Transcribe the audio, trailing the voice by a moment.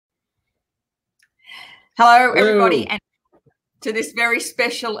Hello, Hello. everybody, and to this very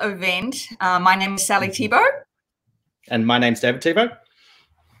special event. My name is Sally Thibault. And my name's David Thibault.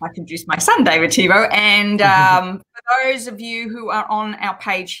 I introduced my son, David Thibault. And for those of you who are on our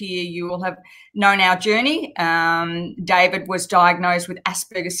page here, you will have known our journey. David was diagnosed with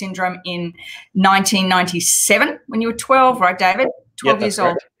Asperger's syndrome in 1997 when you were 12, right, David? 12 years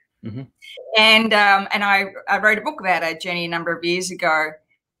old. Mm-hmm. And I wrote a book about our journey a number of years ago.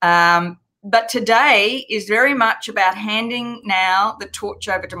 But today is very much about handing now the torch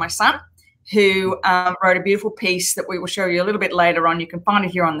over to my son, who wrote a beautiful piece that we will show you a little bit later on. You can find it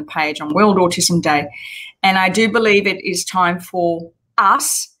here on the page on World Autism Day. And I do believe it is time for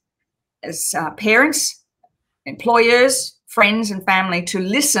us as parents, employers, friends and family to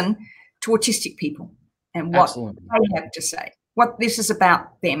listen to autistic people and what they have to say, what this is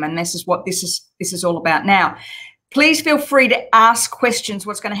about them, and this is what this is all about now. Please feel free to ask questions.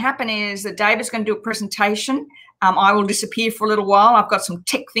 What's going to happen is that David's going to do a presentation. I will disappear for a little while. I've got some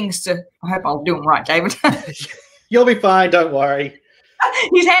tech things to, I hope I'll do them right, David. You'll be fine, don't worry.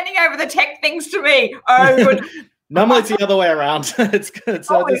 He's handing over the tech things to me. Oh, good. Normally it's the other way around. It's good.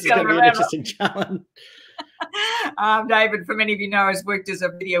 So this is going to be an interesting challenge. David, for many of you know, has worked as a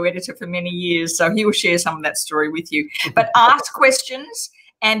video editor for many years, so he will share some of that story with you. But ask questions,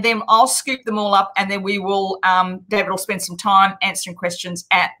 and then I'll scoop them all up, and then we will, David will spend some time answering questions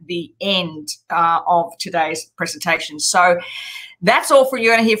at the end of today's presentation. So that's all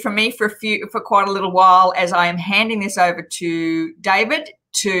you're going to hear from me for quite a little while, as I am handing this over to David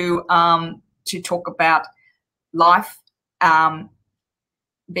to talk about life,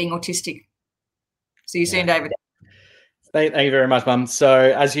 being autistic. See you soon, David. Thank you very much, Mum. So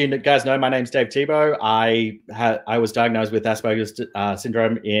as you guys know, my name's Dave Thibault. I was diagnosed with Asperger's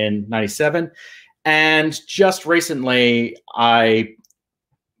syndrome in '97, and just recently I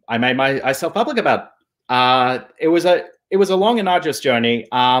made myself public about. It was a long and arduous journey.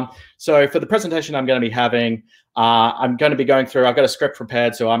 So for the presentation I'm going to be having, I'm going to be going through. I've got a script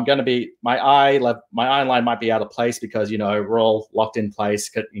prepared, so I'm going to be my eye line might be out of place because we're all locked in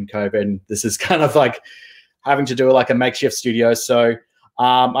place in COVID. And this is kind of like having to do like a makeshift studio. So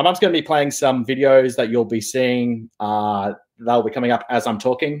my mum's going to be playing some videos that you'll be seeing. They'll be coming up as I'm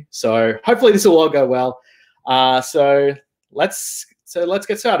talking. So hopefully this will all go well. So let's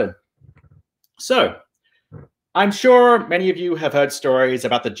get started. So I'm sure many of you have heard stories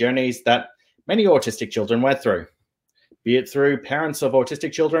about the journeys that many autistic children went through, be it through parents of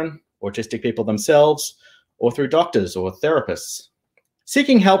autistic children, autistic people themselves, or through doctors or therapists.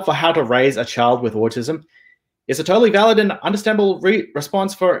 Seeking help for how to raise a child with autism is a totally valid and understandable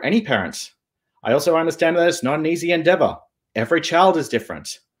response for any parent. I also understand that it's not an easy endeavor. Every child is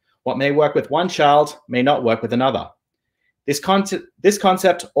different. What may work with one child may not work with another. This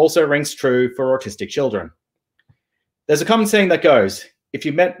concept also rings true for autistic children. There's a common saying that goes, if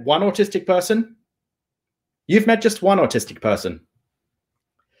you met one autistic person, you've met just one autistic person.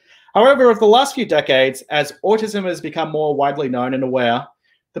 However, over the last few decades, as autism has become more widely known and aware,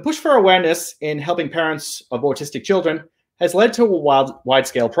 the push for awareness in helping parents of autistic children has led to a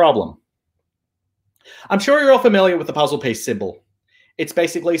wide-scale problem. I'm sure you're all familiar with the puzzle piece symbol. It's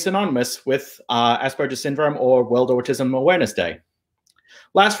basically synonymous with Asperger's syndrome or World Autism Awareness Day.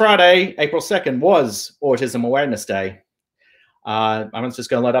 Last Friday, April 2nd, was Autism Awareness Day. I'm just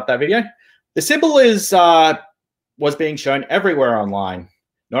going to load up that video. The symbol was being shown everywhere online,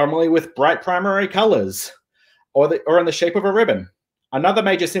 normally with bright primary colors or in the shape of a ribbon. Another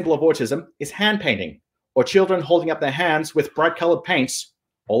major symbol of autism is hand painting, or children holding up their hands with bright colored paints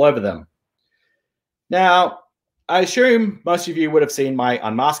all over them. Now, I assume most of you would have seen my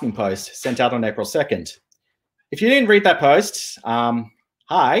unmasking post sent out on April 2nd. If you didn't read that post,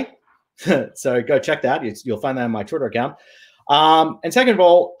 hi. So go check that. You'll find that on my Twitter account. And second of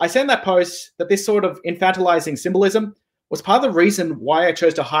all, I sent that post that this sort of infantilizing symbolism was part of the reason why I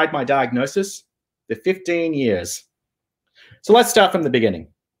chose to hide my diagnosis for 15 years. So let's start from the beginning.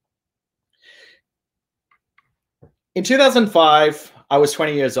 In 2005, I was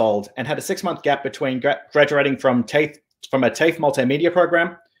 20 years old and had a 6-month gap between graduating from a TAFE multimedia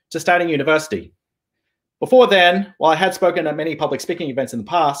program to starting university. Before then, while I had spoken at many public speaking events in the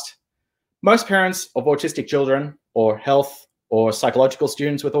past, most parents of autistic children or health or psychological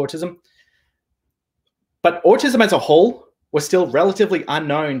students with autism, but autism as a whole was still relatively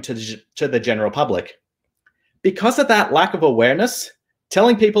unknown to the general public. Because of that lack of awareness,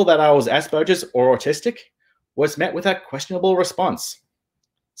 telling people that I was Asperger's or autistic was met with a questionable response.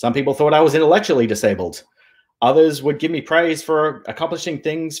 Some people thought I was intellectually disabled. Others would give me praise for accomplishing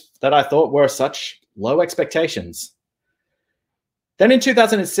things that I thought were such low expectations. Then in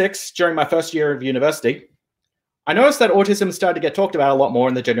 2006, during my first year of university, I noticed that autism started to get talked about a lot more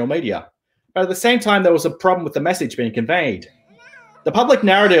in the general media, but at the same time, there was a problem with the message being conveyed. The public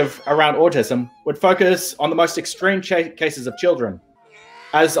narrative around autism would focus on the most extreme cases of children,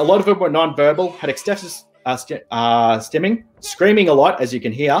 as a lot of them were non-verbal, had excessive stimming, screaming a lot, as you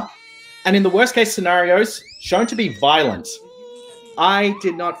can hear, and in the worst case scenarios, shown to be violent. I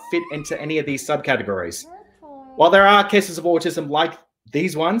did not fit into any of these subcategories. While there are cases of autism like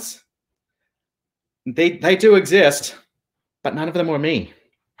these ones, they do exist, but none of them were me.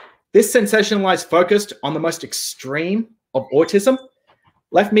 This sensationalized focus on the most extreme of autism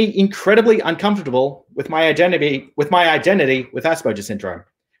left me incredibly uncomfortable with my identity with Asperger's syndrome.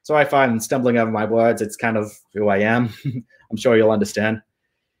 So if I'm stumbling over my words, it's kind of who I am. I'm sure you'll understand.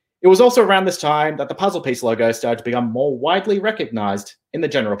 It was also around this time that the puzzle piece logo started to become more widely recognized in the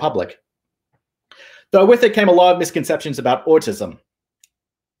general public. Though with it came a lot of misconceptions about autism,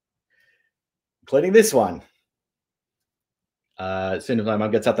 including this one. As soon as my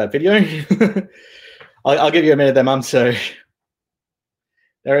mum gets up that video, I'll give you a minute there, Mum. So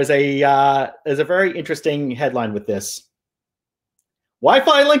there's a very interesting headline with this.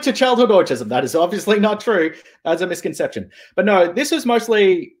 Wi-Fi linked to childhood autism. That is obviously not true. That's a misconception. But no, this was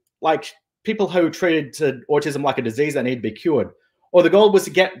mostly like people who treated autism like a disease that needed to be cured. Or the goal was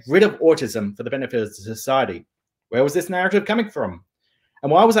to get rid of autism for the benefit of society. Where was this narrative coming from?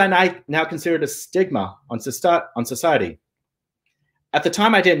 And why was I now considered a stigma on society? At the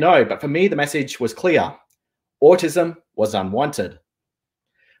time, I didn't know, but for me, the message was clear. Autism was unwanted.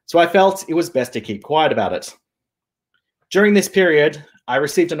 So I felt it was best to keep quiet about it. During this period, I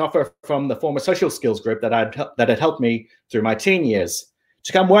received an offer from the former social skills group that had helped me through my teen years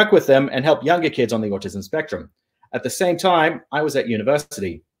to come work with them and help younger kids on the autism spectrum. At the same time, I was at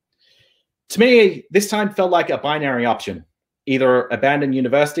university. To me, this time felt like a binary option. Either abandon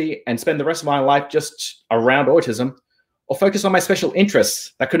university and spend the rest of my life just around autism, or focus on my special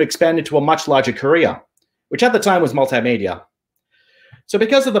interests that could expand into a much larger career, which at the time was multimedia. So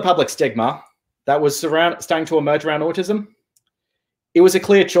because of the public stigma that was starting to emerge around autism, it was a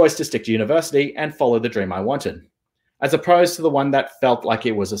clear choice to stick to university and follow the dream I wanted, as opposed to the one that felt like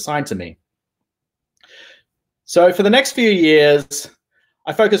it was assigned to me. So for the next few years,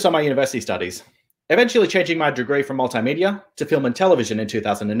 I focused on my university studies, eventually changing my degree from multimedia to film and television in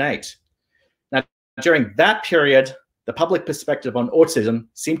 2008. Now, during that period, the public perspective on autism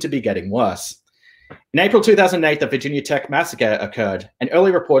seemed to be getting worse. In April 2008, the Virginia Tech massacre occurred, and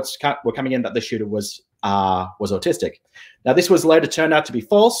early reports were coming in that the shooter was autistic. Now, this was later turned out to be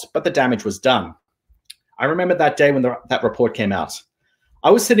false, but the damage was done. I remember that day when that report came out.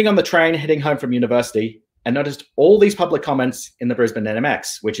 I was sitting on the train heading home from university and noticed all these public comments in the Brisbane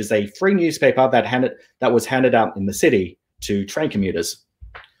NMX, which is a free newspaper that was handed out in the city to train commuters.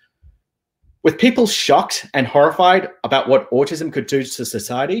 With people shocked and horrified about what autism could do to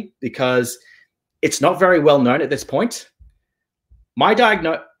society, because it's not very well known at this point, my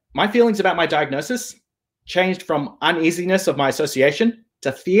feelings about my diagnosis changed from uneasiness of my association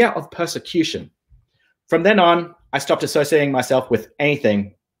to fear of persecution. From then on, I stopped associating myself with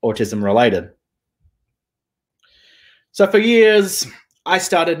anything autism related. So for years, I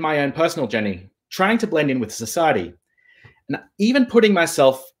started my own personal journey, trying to blend in with society, and even putting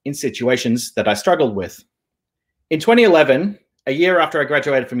myself in situations that I struggled with. In 2011, a year after I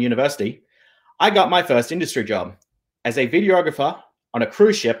graduated from university, I got my first industry job as a videographer on a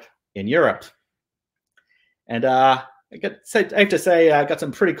cruise ship in Europe. And I have to say, I got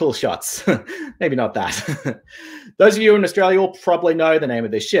some pretty cool shots. Maybe not that. Those of you in Australia will probably know the name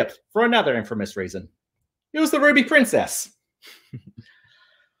of this ship for another infamous reason. It was the Ruby Princess.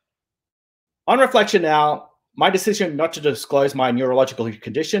 On reflection now, my decision not to disclose my neurological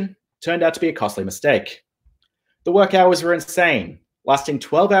condition turned out to be a costly mistake. The work hours were insane, lasting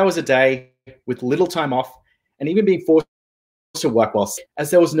 12 hours a day with little time off, and even being forced to work while sick,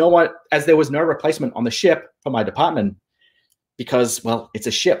 as there was no replacement on the ship for my department because, well, it's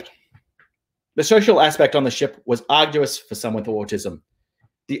a ship. The social aspect on the ship was arduous for someone with autism.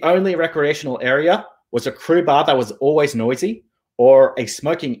 The only recreational area was a crew bar that was always noisy, or a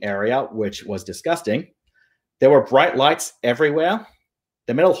smoking area, which was disgusting. There were bright lights everywhere.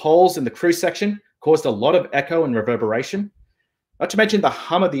 The metal holes in the crew section caused a lot of echo and reverberation, not to mention the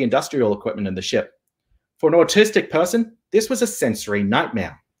hum of the industrial equipment in the ship. For an autistic person, this was a sensory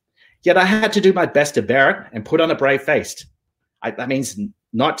nightmare. Yet I had to do my best to bear it and put on a brave face. That means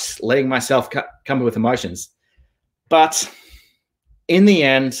not letting myself come with emotions. But in the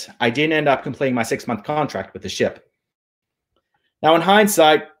end, I didn't end up completing my 6-month contract with the ship. Now, in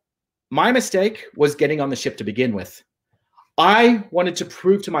hindsight, my mistake was getting on the ship to begin with. I wanted to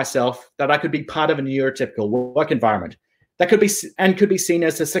prove to myself that I could be part of a neurotypical work environment that could be seen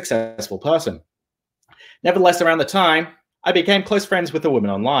as a successful person. Nevertheless, around the time, I became close friends with a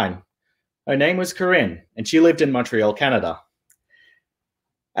woman online. Her name was Corinne, and she lived in Montreal, Canada.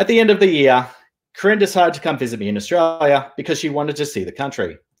 At the end of the year, Corinne decided to come visit me in Australia because she wanted to see the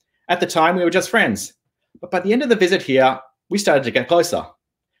country. At the time, we were just friends. But by the end of the visit here, we started to get closer.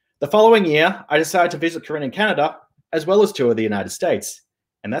 The following year, I decided to visit Corinne in Canada, as well as tour the United States.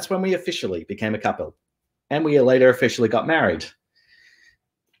 And that's when we officially became a couple. And we later officially got married.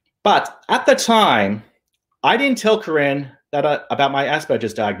 But at the time, I didn't tell Corinne that about my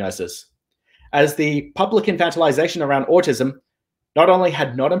Asperger's diagnosis, as the public infantilization around autism not only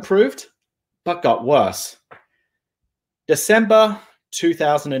had not improved, but got worse. December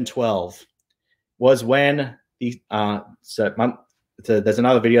 2012 was when there's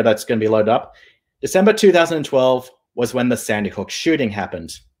another video that's going to be loaded up. December 2012 was when the Sandy Hook shooting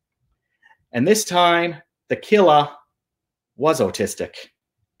happened. And this time, the killer was autistic.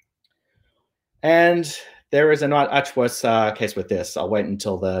 And there is a much worse case with this. I'll wait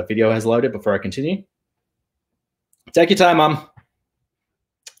until the video has loaded before I continue. Take your time, Mum.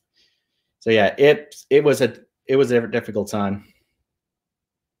 So yeah, it was a difficult time.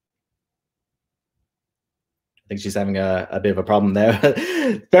 I think she's having a bit of a problem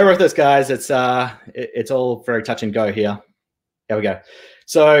there. Bear with us, guys. It's all very touch and go here. Here we go.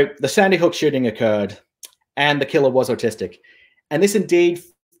 So the Sandy Hook shooting occurred, and the killer was autistic, and this indeed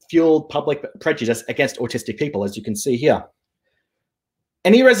fueled public prejudice against autistic people, as you can see here.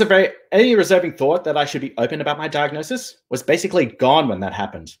 Any reserving thought that I should be open about my diagnosis was basically gone when that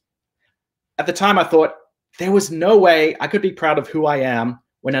happened. At the time, I thought there was no way I could be proud of who I am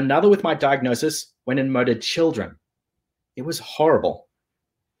when another with my diagnosis went and murdered children. It was horrible.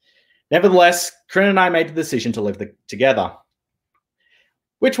 Nevertheless, Corinne and I made the decision to live together,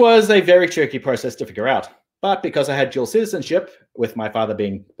 which was a very tricky process to figure out. But because I had dual citizenship, with my father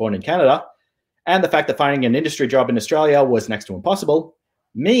being born in Canada, and the fact that finding an industry job in Australia was next to impossible,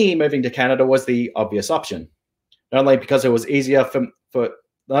 me moving to Canada was the obvious option. Not only because it was easier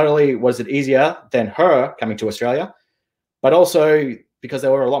not only was it easier than her coming to Australia, but also because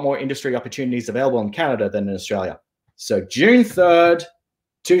there were a lot more industry opportunities available in Canada than in Australia. So June 3rd,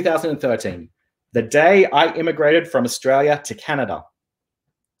 2013, the day I immigrated from Australia to Canada.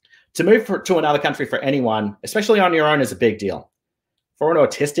 To move to another country for anyone, especially on your own, is a big deal. For an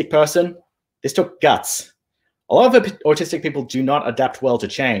autistic person, this took guts. A lot of autistic people do not adapt well to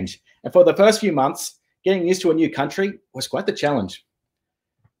change. And for the first few months, getting used to a new country was quite the challenge.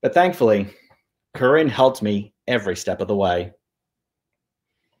 But thankfully, Corinne helped me every step of the way.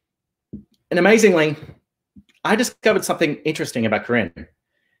 And amazingly, I discovered something interesting about Corinne.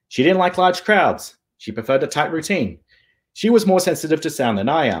 She didn't like large crowds. She preferred a tight routine. She was more sensitive to sound than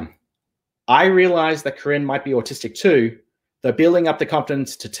I am. I realized that Corinne might be autistic too, though building up the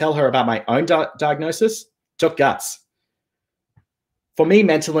confidence to tell her about my own diagnosis took guts. For me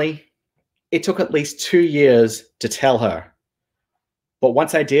mentally, it took at least 2 years to tell her. But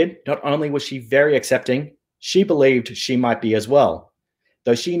once I did, not only was she very accepting, she believed she might be as well,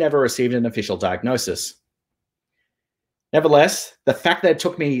 though she never received an official diagnosis. Nevertheless, the fact that it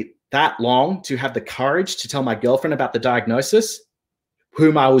took me that long to have the courage to tell my girlfriend about the diagnosis,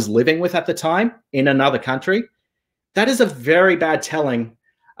 whom I was living with at the time in another country, that is a very bad telling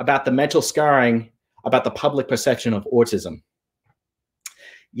about the mental scarring about the public perception of autism.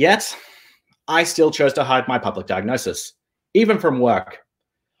 Yet, I still chose to hide my public diagnosis, even from work.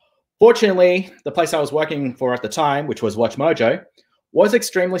 Fortunately, the place I was working for at the time, which was WatchMojo, was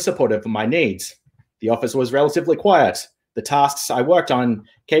extremely supportive of my needs. The office was relatively quiet. The tasks I worked on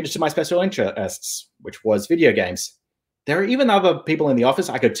catered to my special interests, which was video games. There were even other people in the office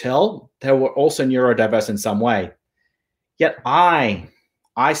I could tell they were also neurodiverse in some way. Yet I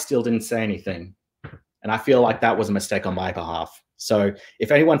still didn't say anything. And I feel like that was a mistake on my behalf. So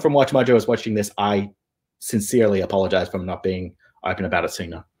if anyone from WatchMojo is watching this, I sincerely apologize for not being open about it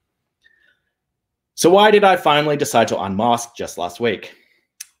sooner. So why did I finally decide to unmask just last week?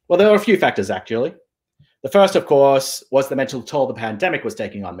 Well, there were a few factors, actually. The first, of course, was the mental toll the pandemic was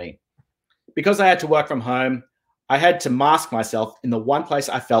taking on me. Because I had to work from home, I had to mask myself in the one place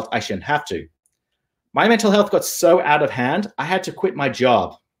I felt I shouldn't have to. My mental health got so out of hand, I had to quit my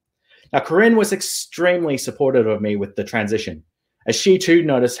job. Now, Corinne was extremely supportive of me with the transition, as she too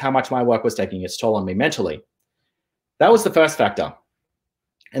noticed how much my work was taking its toll on me mentally. That was the first factor.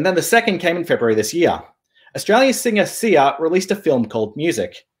 And then the second came in February this year. Australian singer Sia released a film called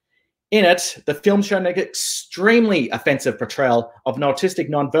Music. In it, the film showed an extremely offensive portrayal of an autistic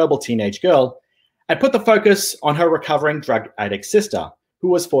nonverbal teenage girl, and put the focus on her recovering drug addict sister, who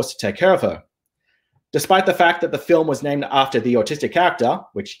was forced to take care of her. Despite the fact that the film was named after the autistic character,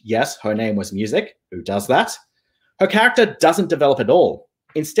 which, yes, her name was Music, who does that, her character doesn't develop at all.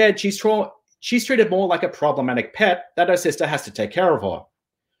 Instead, she's treated more like a problematic pet that her sister has to take care of her.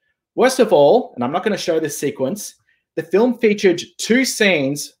 Worst of all, and I'm not going to show this sequence, the film featured 2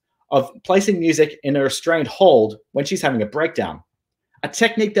 scenes of placing Music in a restrained hold when she's having a breakdown. A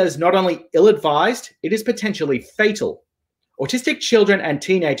technique that is not only ill-advised, it is potentially fatal. Autistic children and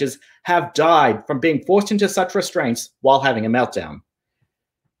teenagers have died from being forced into such restraints while having a meltdown.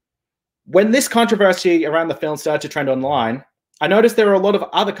 When this controversy around the film started to trend online, I noticed there were a lot of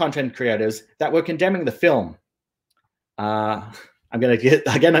other content creators that were condemning the film. I'm going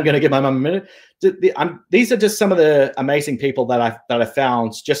to give my mum a minute. These are just some of the amazing people that I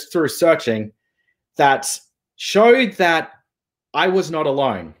found just through searching that showed that I was not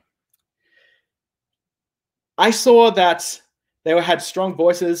alone. I saw that they had strong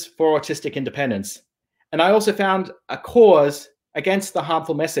voices for autistic independence. And I also found a cause against the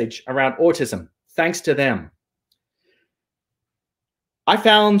harmful message around autism, thanks to them. I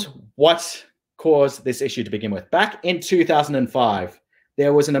found what caused this issue to begin with. Back in 2005,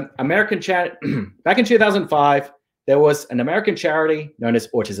 there was an American charity. Back in 2005, there was an American charity known as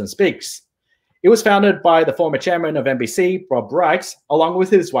Autism Speaks. It was founded by the former chairman of NBC, Bob Wright, along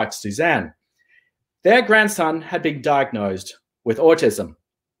with his wife, Suzanne. Their grandson had been diagnosed with autism.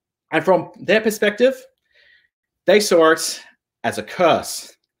 And from their perspective, they saw it as a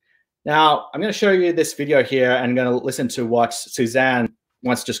curse. Now, I'm going to show you this video here and I'm going to listen to what Suzanne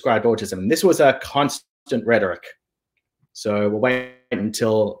once described autism. And this was a constant rhetoric. So we'll wait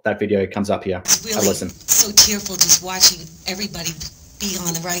until that video comes up here. It's really so tearful just watching everybody be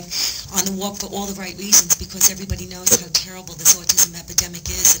on the walk for all the right reasons, because everybody knows how terrible this autism epidemic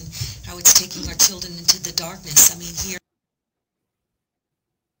is and how it's taking our children into the darkness. I mean, here.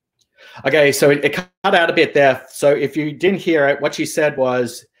 Okay, so it cut out a bit there. So if you didn't hear it, what she said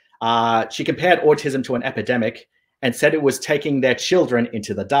was she compared autism to an epidemic and said it was taking their children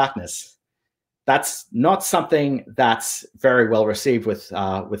into the darkness. That's not something that's very well received with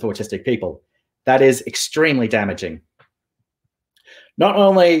autistic people. That is extremely damaging. Not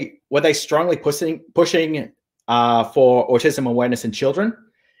only were they strongly pushing for autism awareness in children,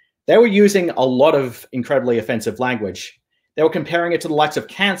 they were using a lot of incredibly offensive language. They were comparing it to the likes of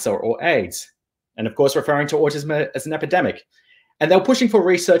cancer or AIDS, and of course referring to autism as an epidemic. And they were pushing for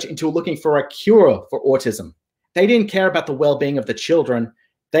research into looking for a cure for autism. They didn't care about the well-being of the children.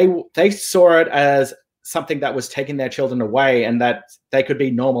 They saw it as something that was taking their children away and that they could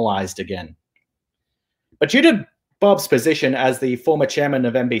be normalized again. But due to Bob's position as the former chairman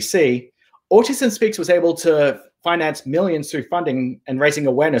of NBC, Autism Speaks was able to finance millions through funding and raising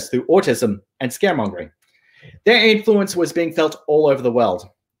awareness through autism and scaremongering. Their influence was being felt all over the world.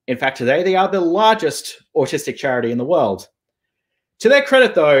 In fact, today they are the largest autistic charity in the world. To their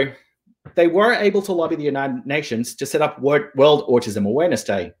credit, though, they were able to lobby the United Nations to set up World Autism Awareness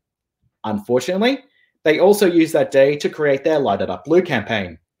Day. Unfortunately, they also used that day to create their Light It Up Blue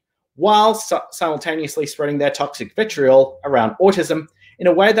campaign, while simultaneously spreading their toxic vitriol around autism in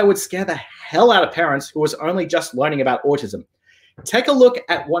a way that would scare the hell out of parents who was only just learning about autism. Take a look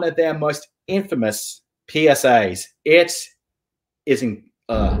at one of their most infamous PSAs. It's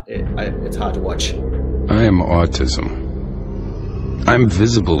hard to watch. I am autism. I'm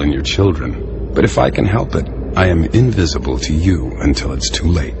visible in your children, but if I can help it, I am invisible to you until it's too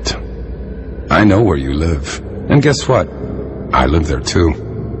late. I know where you live, and guess what? I live there too.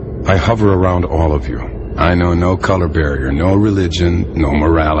 I hover around all of you. I know no color barrier, no religion, no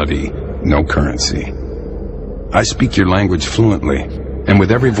morality, no currency. I speak your language fluently, and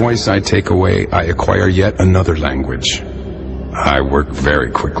with every voice I take away, I acquire yet another language. I work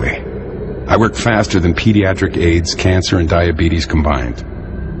very quickly. I work faster than pediatric AIDS, cancer, and diabetes combined.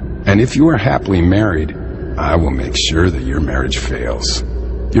 And if you are happily married, I will make sure that your marriage fails.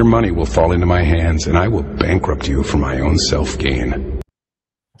 Your money will fall into my hands, and I will bankrupt you for my own self-gain.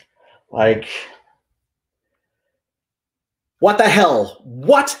 Like, what the hell?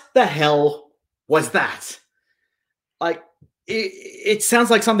 What the hell was that? Like, it sounds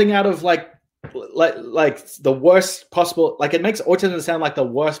like something out of like the worst possible, like it makes autism sound like the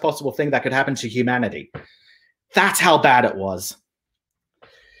worst possible thing that could happen to humanity. That's how bad it was.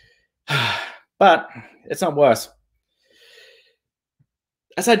 But it's not worse.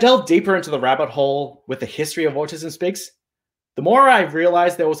 As I delved deeper into the rabbit hole with the history of Autism Speaks, the more I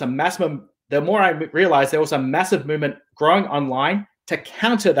realized there was a massive movement growing online to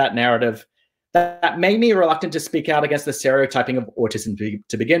counter that narrative that made me reluctant to speak out against the stereotyping of autism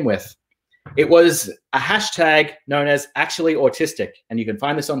to begin with. It was a hashtag known as Actually Autistic, and you can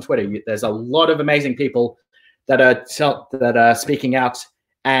find this on Twitter. There's a lot of amazing people that are speaking out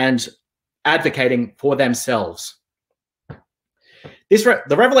and advocating for themselves.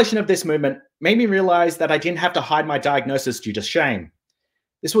 The revelation of this movement made me realize that I didn't have to hide my diagnosis due to shame.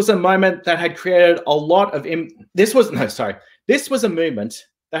 This was a moment that had created a lot of this was a movement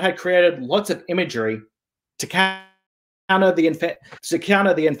that had created lots of imagery to counter the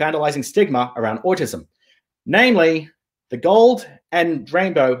infantilizing stigma around autism, namely the gold and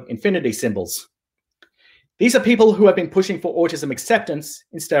rainbow infinity symbols. These are people who have been pushing for autism acceptance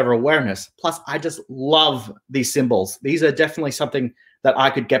instead of awareness. Plus, I just love these symbols. These are definitely something that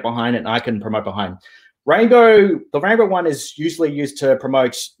I could get behind and I can promote behind. The rainbow one is usually used to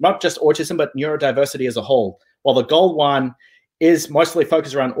promote not just autism, but neurodiversity as a whole, while the gold one is mostly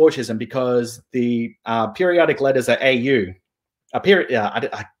focused around autism because the periodic letters are AU.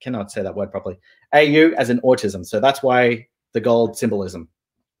 I cannot say that word properly. AU as in autism. So that's why the gold symbolism.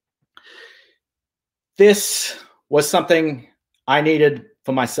 This was something I needed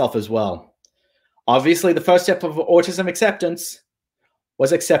for myself as well. Obviously, the first step of autism acceptance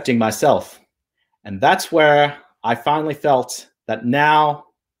was accepting myself. And that's where I finally felt that now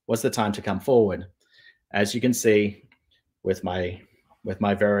was the time to come forward, as you can see with my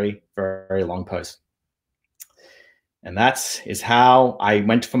very, very long post. And that is how I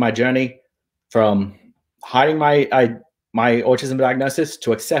went for my journey from hiding my autism diagnosis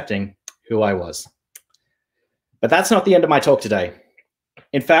to accepting who I was. But that's not the end of my talk today.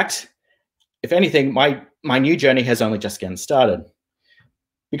 In fact, if anything, my new journey has only just gotten started.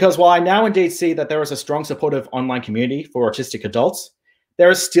 Because while I now indeed see that there is a strong supportive online community for autistic adults, there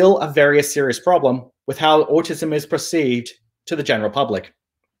is still a very serious problem with how autism is perceived to the general public.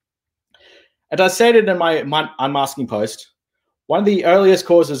 As I stated in my unmasking post, one of the earliest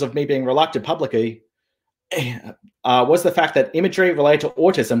causes of me being reluctant publicly was the fact that imagery related to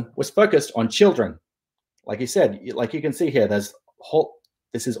autism was focused on children. Like you said, like you can see here, this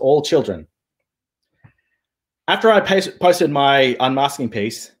is all children. After I posted my unmasking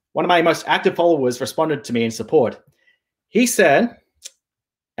piece, one of my most active followers responded to me in support. He said,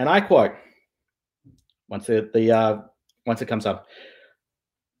 and I quote, once it comes up,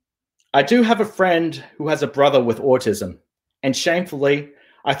 "I do have a friend who has a brother with autism, and shamefully,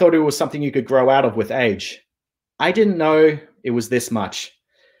 I thought it was something you could grow out of with age. I didn't know it was this much."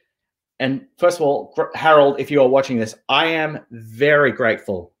 And first of all, Harold, if you are watching this, I am very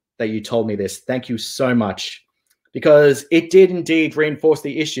grateful that you told me this. Thank you so much, because it did indeed reinforce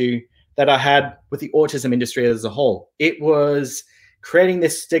the issue that I had with the autism industry as a whole. It was creating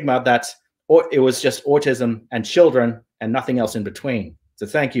this stigma that it was just autism and children and nothing else in between. So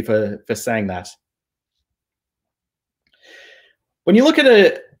thank you for saying that. When you look at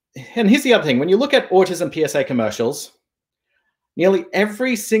it, and here's the other thing, when you look at autism PSA commercials, nearly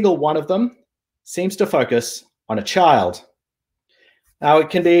every single one of them seems to focus on a child. Now, it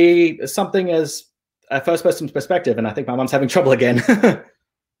can be something as a first person's perspective, and I think my mom's having trouble again.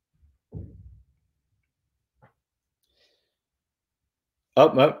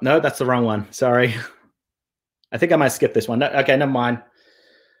 Oh, no, that's the wrong one. Sorry. I think I might skip this one. No, okay, never mind.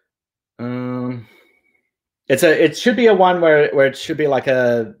 It should be a one where it should be like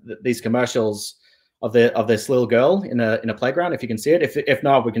these commercials of this little girl in a playground. If you can see it, if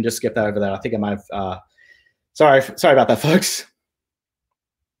not, we can just skip that over there. I think I might have. Sorry about that, folks.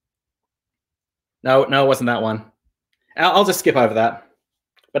 No, it wasn't that one. I'll just skip over that.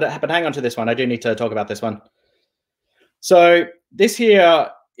 But hang on to this one. I do need to talk about this one. So this here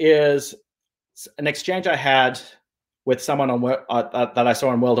is an exchange I had with someone that I saw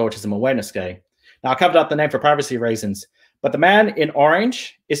on World Autism Awareness Day. Now, I covered up the name for privacy reasons, but the man in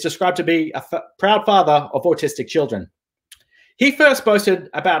orange is described to be a proud father of autistic children. He first boasted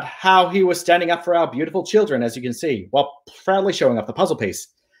about how he was standing up for our beautiful children, as you can see, while proudly showing off the puzzle piece.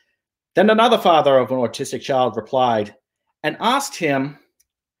 Then another father of an autistic child replied and asked him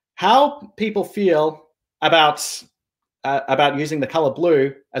how people feel about using the color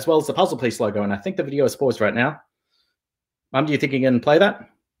blue as well as the puzzle piece logo. And I think the video is paused right now. Mum, do you think you can play that?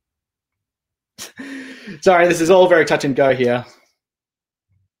 Sorry, this is all very touch and go here.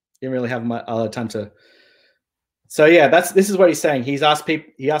 Didn't really have much time to. So yeah, this is what he's saying. He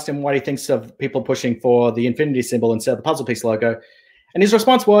asked him what he thinks of people pushing for the infinity symbol instead of the puzzle piece logo, and his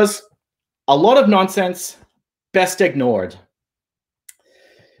response was, "A lot of nonsense, best ignored."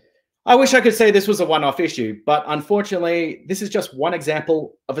 I wish I could say this was a one-off issue, but unfortunately, this is just one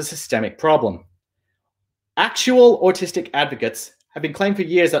example of a systemic problem. Actual autistic advocates have been claiming for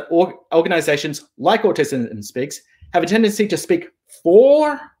years that organizations like Autism Speaks have a tendency to speak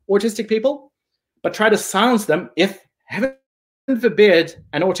for autistic people, but try to silence them if, heaven forbid,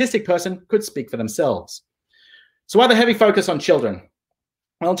 an autistic person could speak for themselves. So why the heavy focus on children?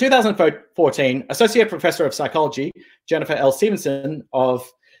 Well, in 2014, Associate Professor of Psychology, Jennifer L. Stevenson of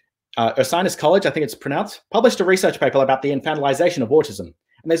Ursinus College, I think it's pronounced, published a research paper about the infantilization of autism.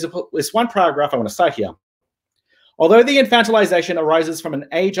 And there's this one paragraph I want to cite here. Although the infantilization arises from an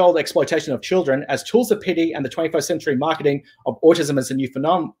age-old exploitation of children as tools of pity and the 21st century marketing of autism as a new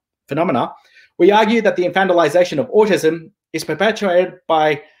phenomena, we argue that the infantilization of autism is perpetuated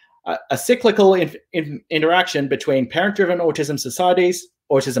by a cyclical interaction between parent-driven autism societies,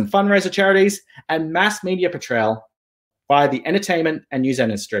 autism fundraiser charities, and mass media portrayal by the entertainment and news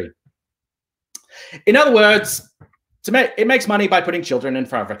industry. In other words, it makes money by putting children in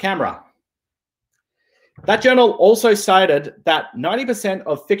front of a camera. That journal also cited that 90%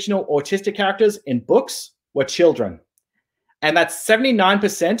 of fictional autistic characters in books were children, and that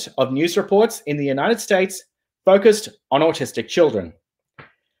 79% of news reports in the United States focused on autistic children.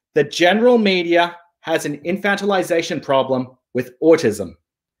 The general media has an infantilization problem with autism.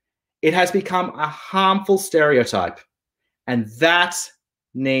 It has become a harmful stereotype, and that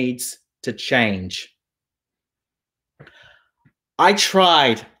needs to change. I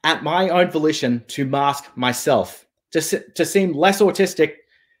tried at my own volition to mask myself, to seem less autistic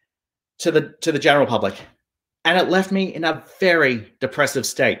to the general public, and it left me in a very depressive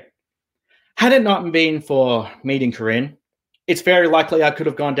state. Had it not been for meeting Corinne, it's very likely I could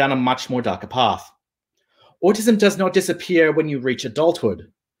have gone down a much more darker path. Autism does not disappear when you reach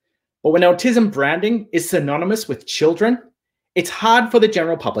adulthood, but when autism branding is synonymous with children, it's hard for the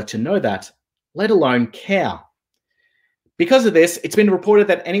general public to know that, let alone care. Because of this, it's been reported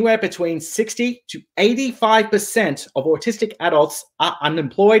that anywhere between 60 to 85% of autistic adults are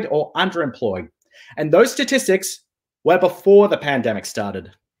unemployed or underemployed. And those statistics were before the pandemic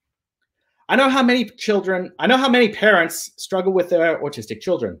started. I know how many parents struggle with their autistic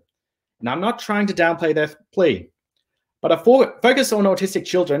children. And I'm not trying to downplay their plea, but a focus on autistic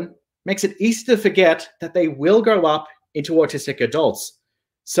children makes it easy to forget that they will grow up into autistic adults.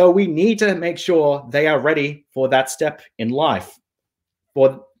 So we need to make sure they are ready for that step in life.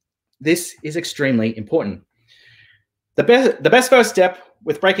 For this is extremely important. The best first step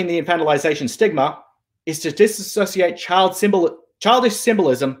with breaking the infantilization stigma is to disassociate childish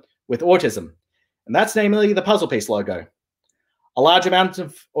symbolism with autism. And that's namely the puzzle piece logo. A large amount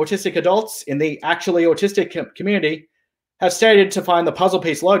of autistic adults in the actually autistic community have stated to find the puzzle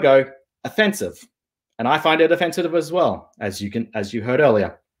piece logo offensive. And I find it offensive as well, as you heard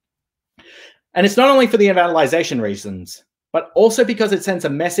earlier. And it's not only for the infantilization reasons, but also because it sends a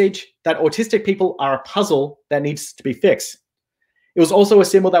message that autistic people are a puzzle that needs to be fixed. It was also a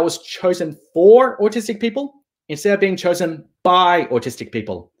symbol that was chosen for autistic people instead of being chosen by autistic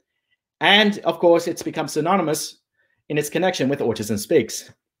people. And of course, it's become synonymous in its connection with Autism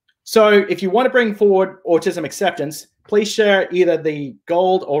Speaks. So if you want to bring forward autism acceptance, please share either the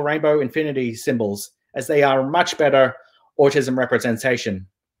gold or rainbow infinity symbols, as they are much better autism representation.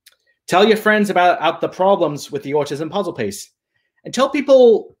 Tell your friends about the problems with the autism puzzle piece, and tell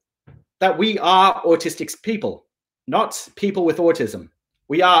people that we are autistic people, not people with autism.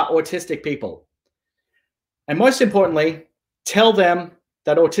 We are autistic people. And most importantly, tell them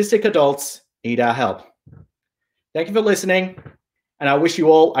that autistic adults need our help. Thank you for listening, and I wish you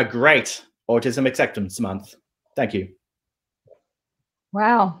all a great Autism Acceptance Month. Thank you.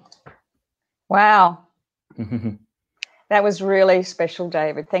 Wow. Wow. That was really special,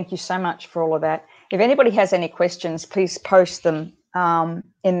 David. Thank you so much for all of that. If anybody has any questions, please post them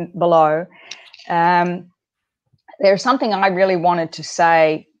in below. There's something I really wanted to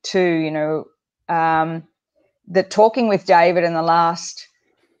say too, that talking with David in the last,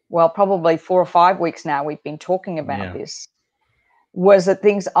 well, probably 4 or 5 weeks now, we've been talking about this, was the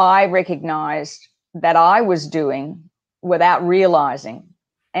things I recognized that I was doing without realizing.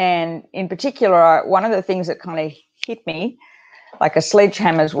 And in particular, one of the things that kind of hit me like a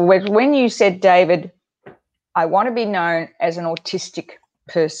sledgehammer was when you said, David, I want to be known as an autistic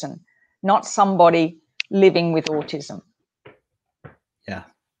person, not somebody living with autism. Yeah.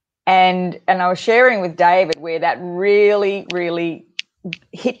 And I was sharing with David where that really, really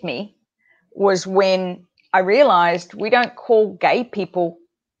hit me was when I realized we don't call gay people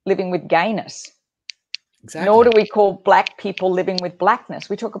living with gayness. Exactly. Nor do we call black people living with blackness.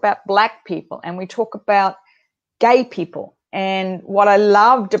 We talk about black people and we talk about gay people. And what I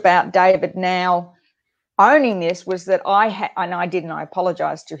loved about David now owning this was that I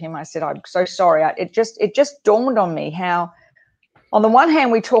apologized to him. I said, I'm so sorry. It just dawned on me how, on the one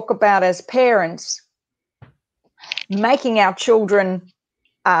hand, we talk about as parents making our children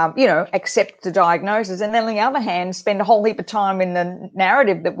accept the diagnosis, and then on the other hand, spend a whole heap of time in the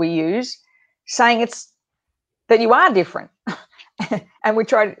narrative that we use saying it's that you are different. And we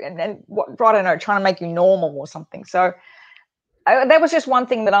try trying to make you normal or something. So that was just one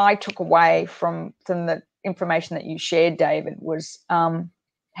thing that I took away from the information that you shared, David, was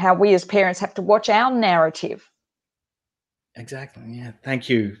how we as parents have to watch our narrative. Exactly. Yeah. Thank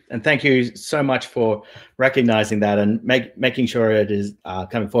you. And thank you so much for recognizing that and making sure it is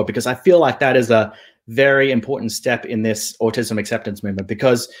coming forward, because I feel like that is a very important step in this autism acceptance movement,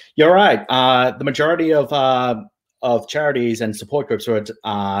 because you're right. The majority of charities and support groups are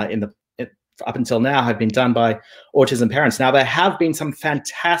up until now have been done by autism parents. Now, there have been some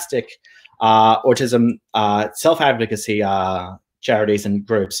fantastic autism self-advocacy charities and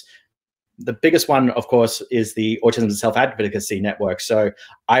groups. The biggest one, of course, is the Autism Self-Advocacy Network. So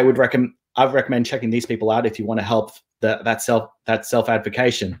I would recommend checking these people out if you want to help that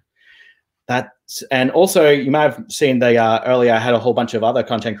self-advocation. And also, you may have seen earlier I had a whole bunch of other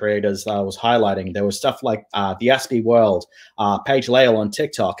content creators I was highlighting. There was stuff like the Aspie World, Paige Lael on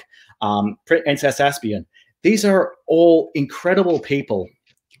TikTok, Princess Aspian. These are all incredible people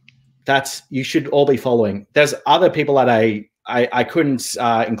that you should all be following. There's other people that I couldn't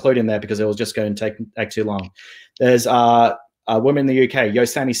include in there because it was just going to take too long. There's a woman in the UK,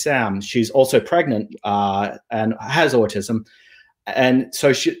 Yosami Sam. She's also pregnant and has autism. And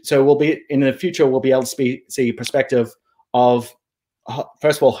so we'll be in the future, we'll be able to see perspective of,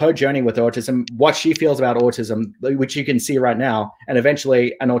 first of all, her journey with autism, what she feels about autism, which you can see right now, and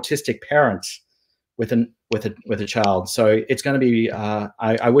eventually an autistic parent with a child. So it's going to be,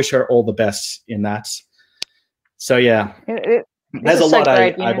 I wish her all the best in that. So yeah, there's a lot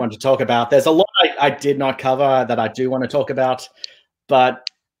I want to talk about. There's a lot I did not cover that I do want to talk about, but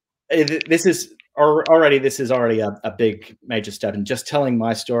this is already a big major step in just telling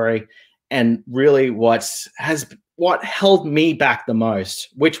my story, and really what held me back the most,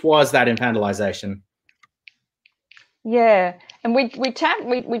 which was that infantilization. Yeah, and we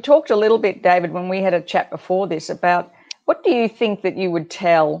talked a little bit, David, when we had a chat before this about what do you think that you would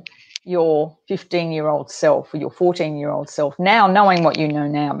tell your 15-year-old self or your 14-year-old self now, knowing what you know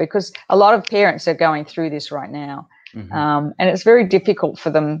now, because a lot of parents are going through this right now. Mm-hmm. And it's very difficult for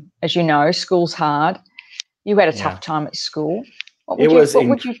them, as you know. School's hard. You had a tough time at school. What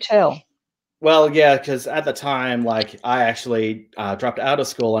would you tell? Well, yeah, because at the time, like, I actually dropped out of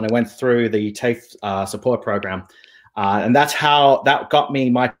school and I went through the TAFE support program. And that got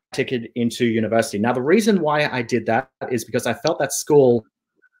me my ticket into university. Now, the reason why I did that is because I felt that school,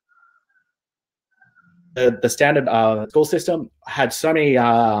 the standard school system, had so many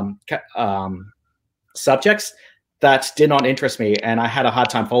subjects that did not interest me, and I had a hard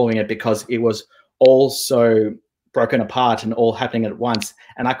time following it because it was all so broken apart and all happening at once,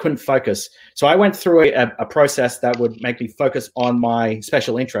 and I couldn't focus. So I went through a process that would make me focus on my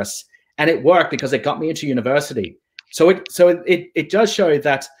special interests, and it worked because it got me into university. So it does show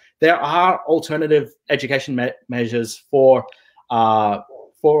that there are alternative education measures for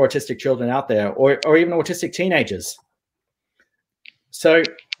autistic children out there, or even autistic teenagers. So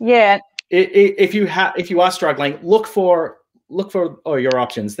yeah. If you are struggling, look for your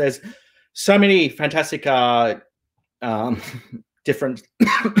options. There's so many fantastic different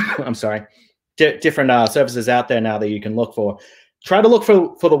different services out there now that you can look for. Try to look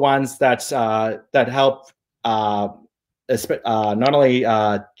for the ones that help not only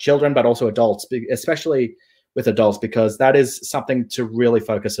children but also adults, especially with adults, because that is something to really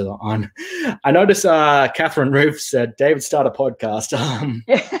focus on. I noticed Catherine Roof said, David, start a podcast.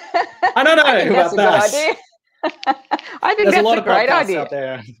 I don't know about that. I think that's a great idea. Out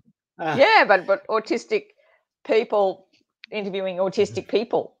there. Yeah, but autistic people interviewing autistic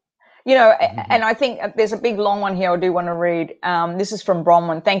people, and I think there's a big long one here I do want to read. This is from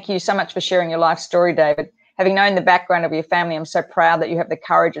Bronwyn. Thank you so much for sharing your life story, David. Having known the background of your family, I'm so proud that you have the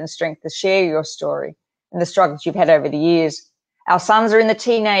courage and strength to share your story and the struggles you've had over the years. Our sons are in the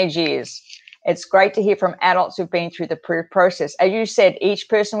teenage years. It's great to hear from adults who've been through the process. As you said, each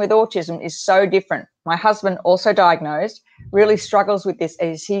person with autism is so different. My husband, also diagnosed, really struggles with this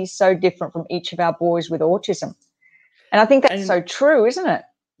as he's so different from each of our boys with autism. And I think that's so true, isn't it?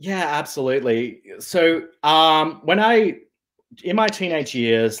 Yeah, absolutely. So in my teenage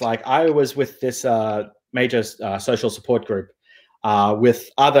years, like, I was with this major social support group with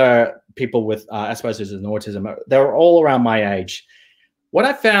other people with Asperger's and autism. They were all around my age. What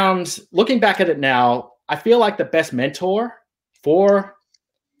I found, looking back at it now, I feel like the best mentor for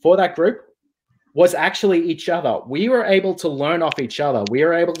that group was actually each other. We were able to learn off each other. We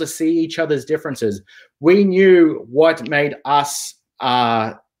were able to see each other's differences. We knew what made us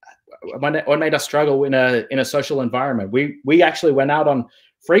what made us struggle in a social environment. We actually went out on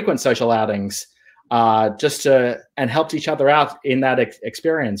frequent social outings just to and helped each other out in that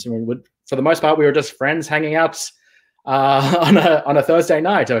experience. And we would, for the most part, we were just friends hanging out on a Thursday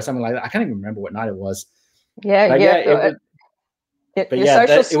night or something like that. I can't even remember what night it was. Yeah, your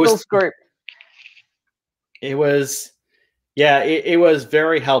social skills group. It was, yeah, it was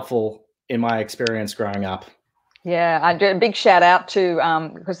very helpful in my experience growing up. Yeah, I do a big shout out to,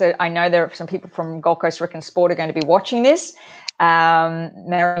 because I know there are some people from Gold Coast Rec and Sport are going to be watching this.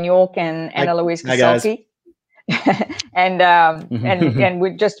 Marion York and Anna Louise Kasolki. and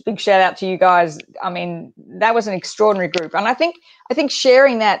we just a big shout out to you guys. I mean, that was an extraordinary group. And I think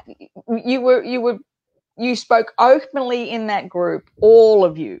sharing that, you spoke openly in that group, all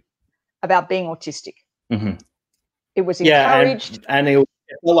of you, about being autistic. Mm-hmm. It was encouraged. And it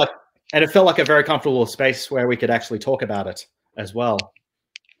felt like a very comfortable space where we could actually talk about it as well.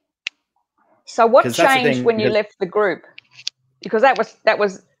 So what changed when you left the group? Because that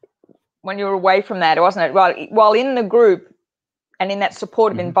was when you were away from that, wasn't it? While in the group and in that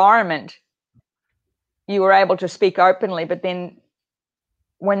supportive environment, you were able to speak openly, but then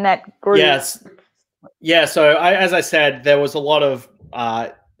when that group... Yes. Yeah, so as I said, there was a lot of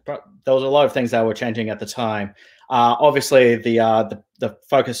things that were changing at the time. Obviously, the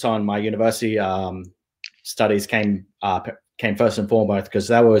focus on my university studies came first and foremost because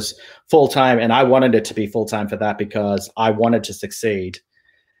that was full-time, and I wanted it to be full-time for that because I wanted to succeed.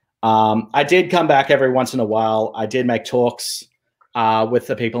 I did come back every once in a while. I did make talks with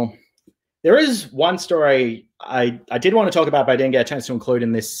the people. There is one story I did want to talk about, but I didn't get a chance to include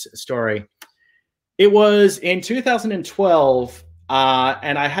in this story. It was in 2012,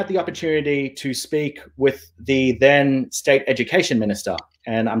 and I had the opportunity to speak with the then state education minister.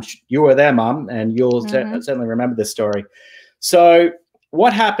 And you were there, Mum, and you'll certainly remember this story. So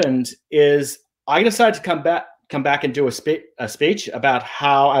what happened is I decided to come back and do a speech about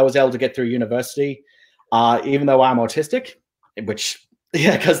how I was able to get through university, even though I'm autistic, which,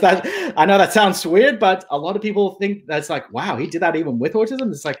 yeah, because I know that sounds weird, but a lot of people think that's like, wow, he did that even with autism.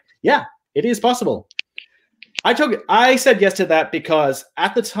 It's like, yeah, it is possible. I said yes to that because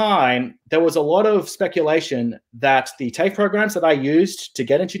at the time, there was a lot of speculation that the TAFE programs that I used to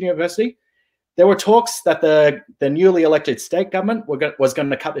get into university, there were talks that the newly elected state government was going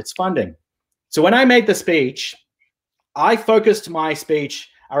to cut its funding. So when I made the speech, I focused my speech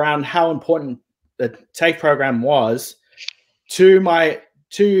around how important the TAFE program was to my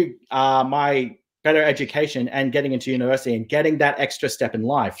better education and getting into university and getting that extra step in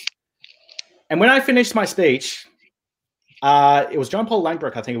life. And when I finished my speech, it was John Paul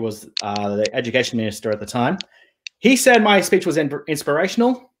Langbroek, I think it was the education minister at the time. He said my speech was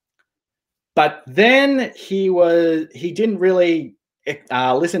inspirational, but then he didn't really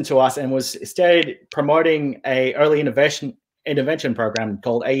listen to us and was instead promoting a early intervention program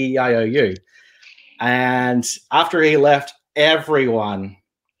called AEIOU. And after he left, everyone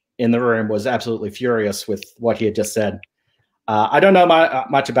in the room was absolutely furious with what he had just said. I don't know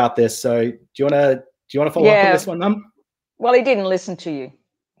much about this, so do you want to follow up on this one, Mum? Well, he didn't listen to you.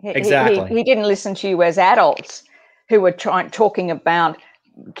 Exactly. He didn't listen to you as adults who were talking about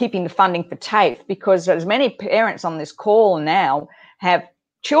keeping the funding for TAFE, because as many parents on this call now have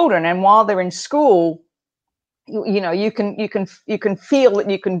children, and while they're in school, you can feel that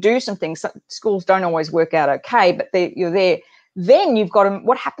you can do some things. Schools don't always work out okay, but you're there. Then you've got to,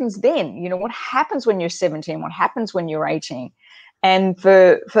 what happens then? What happens when you're 17? What happens when you're 18? And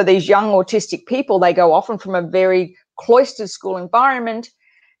for these young autistic people, they go often from a very cloistered school environment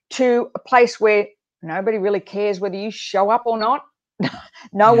to a place where nobody really cares whether you show up or not.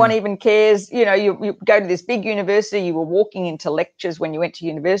 No one even cares. You go to this big university, you were walking into lectures when you went to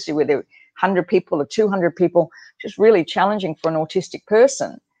university where there were 100 people or 200 people, just really challenging for an autistic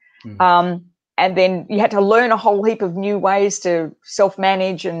person. And then you had to learn a whole heap of new ways to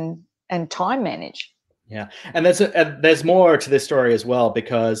self-manage and time manage. Yeah, and there's more to this story as well,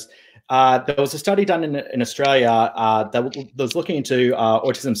 because there was a study done in Australia that was looking into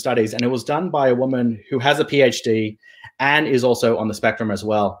autism studies, and it was done by a woman who has a PhD and is also on the spectrum as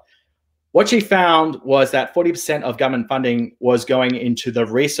well. What she found was that 40% of government funding was going into the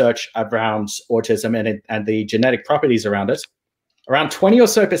research around autism and the genetic properties around it. Around 20 or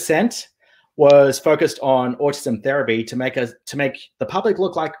so percent was focused on autism therapy to make the public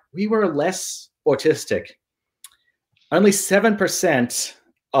look like we were less autistic. Only 7%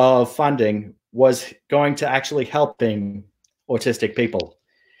 of funding was going to actually helping autistic people.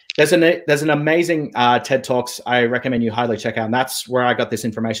 There's an amazing TED Talks I recommend you highly check out, and that's where I got this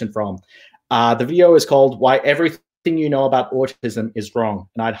information from. The video is called "Why Everything you know about autism is wrong.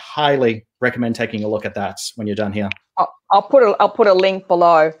 And I'd highly recommend taking a look at that when you're done here. I'll put a link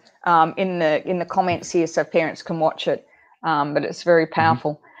below in the comments here so parents can watch it. But it's very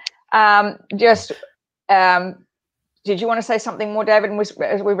powerful. Did you want to say something more, David,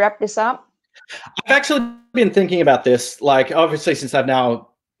 as we wrap this up? I've actually been thinking about this, like, obviously, since I've now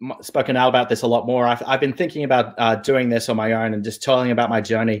spoken out about this a lot more, I've been thinking about doing this on my own and just telling about my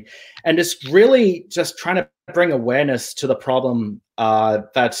journey and just really just trying to bring awareness to the problem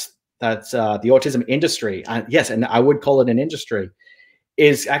that's the autism industry, yes, and I would call it an industry,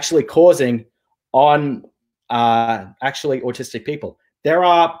 is actually causing on actually autistic people. There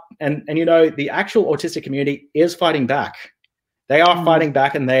are, and you know, the actual autistic community is fighting back. They are fighting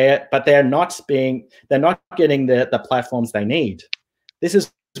back, and they're not getting the platforms they need. This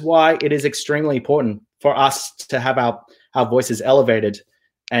is why it is extremely important for us to have our voices elevated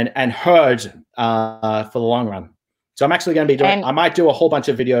and heard for the long run. So I'm actually going to be doing. I might do a whole bunch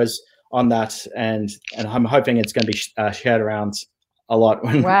of videos on that, and I'm hoping it's going to be shared around a lot.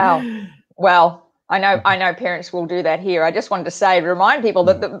 Wow. Well, I know parents will do that here. I just wanted to remind people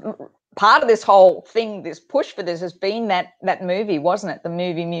that the part of this whole thing, this push for this, has been that movie, wasn't it? The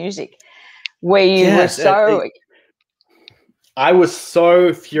movie Music, where you were so. I was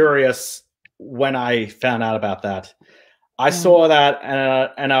so furious when I found out about that. I saw that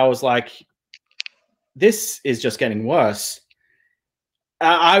and I was like, this is just getting worse.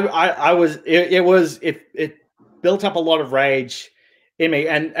 It built up a lot of rage in me,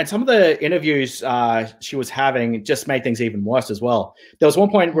 and some of the interviews she was having just made things even worse as well. There was one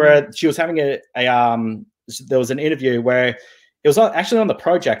point where she was having there was an interview where it was actually on the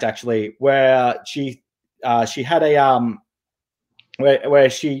project, actually, where she had a where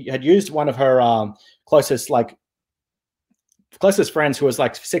she had used one of her closest friends, who was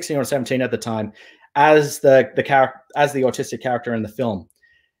like 16 or 17 at the time, as the autistic character in the film.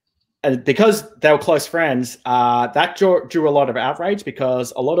 And because they were close friends, that drew a lot of outrage,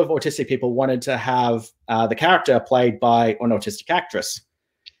 because a lot of autistic people wanted to have the character played by an autistic actress.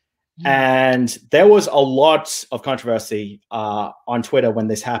 And there was a lot of controversy on Twitter when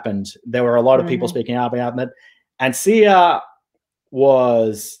this happened. There were a lot of people speaking out about it. And Sia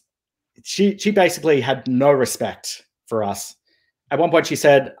she basically had no respect for us. At one point she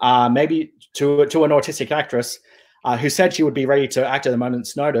said, maybe to an autistic actress who said she would be ready to act at a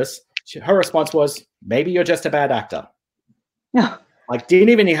moment's notice, her response was, maybe you're just a bad actor. No. Like, didn't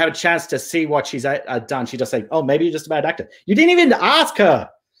even have a chance to see what she's done. She just said, oh, maybe you're just a bad actor. You didn't even ask her.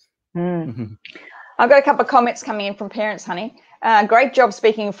 I've got a couple of comments coming in from parents, honey. Great job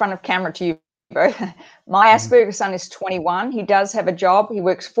speaking in front of camera to you both. My Asperger's son is 21. He does have a job. He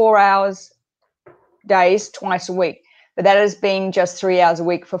works 4 hours days twice a week. But that has been just 3 hours a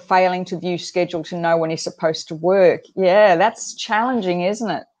week for failing to view schedule to know when he's supposed to work. Yeah, that's challenging, isn't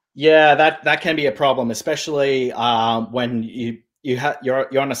it? Yeah, that can be a problem, especially when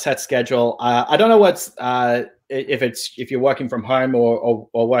you're on a set schedule. I don't know what's if you're working from home or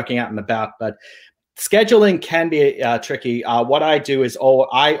working out and about, but scheduling can be tricky. What I do is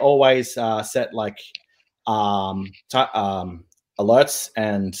I always set like alerts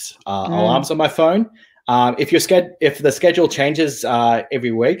and alarms on my phone. If the schedule changes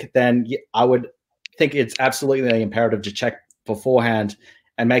every week, then I would think it's absolutely imperative to check beforehand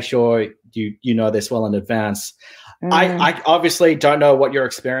and make sure you know this well in advance. I obviously don't know what your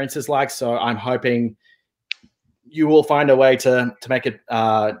experience is like, so I'm hoping you will find a way to make it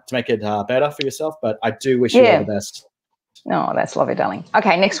better for yourself. But I do wish you all the best. No, that's lovely, darling.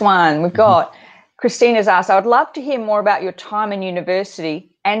 Okay, next one. We've got Christina's asked, I would love to hear more about your time in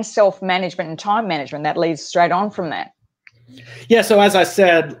university and self-management and time management. That leads straight on from that. Yeah, so as I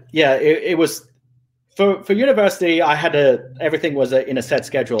said, it was for university, everything was in a set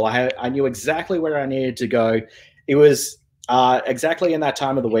schedule. I knew exactly where I needed to go. It was exactly in that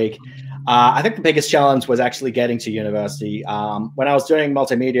time of the week. I think the biggest challenge was actually getting to university. When I was doing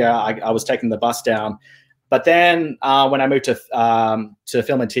multimedia, I was taking the bus down. But then when I moved to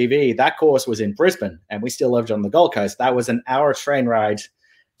film and TV, that course was in Brisbane, and we still lived on the Gold Coast. That was an hour train ride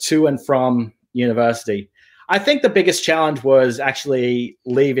to and from university. I think the biggest challenge was actually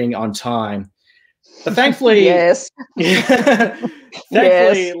leaving on time. But thankfully,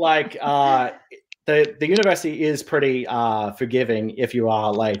 thankfully, like the university is pretty forgiving if you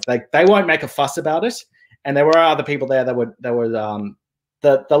are late. They won't make a fuss about it. And there were other people there that would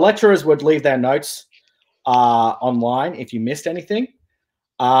the lecturers would leave their notes online if you missed anything.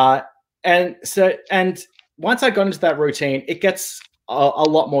 And once I got into that routine, it gets a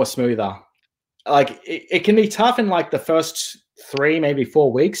lot more smoother. Like it can be tough in like the first 3, maybe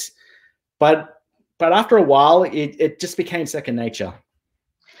 4 weeks, but but after a while, it just became second nature.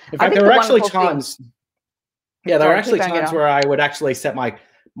 In fact, there were actually times. Yeah, there were actually times where I would actually set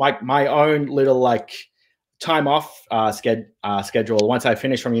my own little like time off schedule once I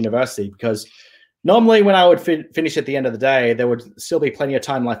finished from university, because normally when I would finish at the end of the day, there would still be plenty of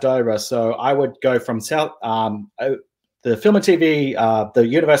time left over. So I would go from the film and TV, the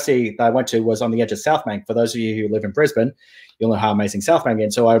university that I went to was on the edge of South Bank. For those of you who live in Brisbane, you'll know how amazing South Bank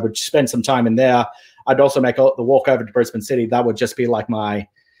is. So I would spend some time in there. I'd also make the walk over to Brisbane City. That would just be like my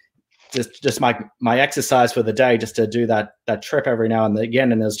exercise for the day, just to do that trip every now and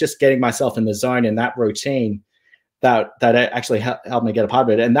again. And it was just getting myself in the zone in that routine that actually helped me get a part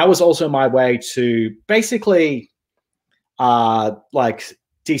of it. And that was also my way to basically like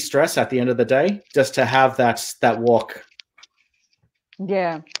de-stress at the end of the day, just to have that walk.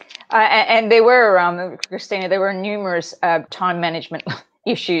 Yeah. And there were, Christina, there were numerous time management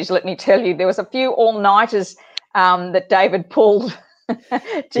issues, let me tell you. There was a few all-nighters that David pulled.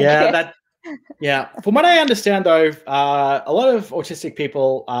 Yeah. From what I understand, though, a lot of autistic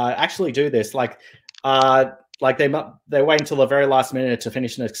people actually do this. Like they wait until the very last minute to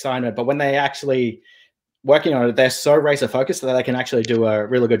finish an assignment, but when they actually working on it, they're so razor focused that they can actually do a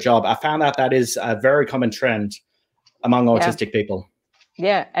really good job. I found out that is a very common trend among autistic people.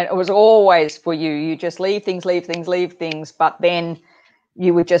 Yeah, and it was always for you. You just leave things, but then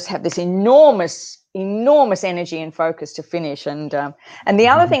you would just have this enormous energy and focus to finish. And the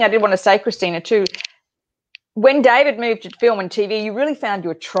other thing I did want to say, Christina, too, when David moved to film and TV, you really found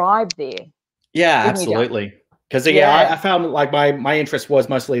your tribe there. Yeah, absolutely. Because I found like my interest was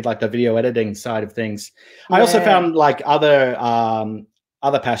mostly like the video editing side of things. I also found like other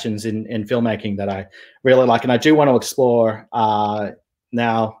passions in filmmaking that I really like, and I do want to explore.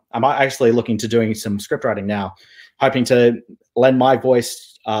 Now I'm actually looking to doing some script writing now, hoping to lend my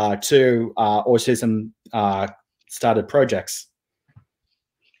voice to autism started projects.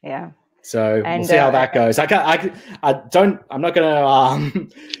 Yeah. So we'll see how that goes. I'm not going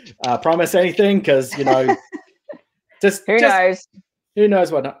to promise anything, because who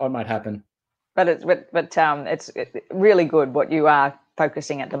knows what might happen. But it's really good what you are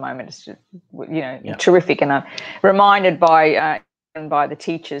focusing at the moment. It's terrific, and I'm reminded by the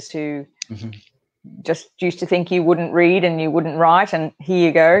teachers who just used to think you wouldn't read and you wouldn't write, and here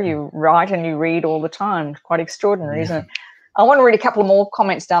you go, you write and you read all the time. Quite extraordinary, isn't it? I want to read a couple more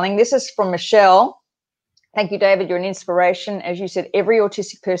comments, darling. This is from Michelle. Thank you, David. You're an inspiration. As you said, every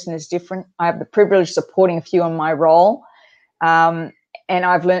autistic person is different. I have the privilege of supporting a few in my role, and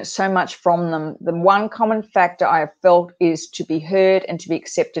I've learned so much from them. The one common factor I have felt is to be heard and to be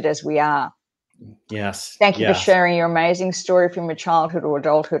accepted as we are. Yes. Thank you for sharing your amazing story from your childhood or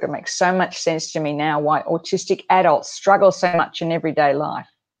adulthood. It makes so much sense to me now why autistic adults struggle so much in everyday life.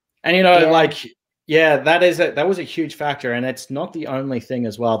 And that was a huge factor, and it's not the only thing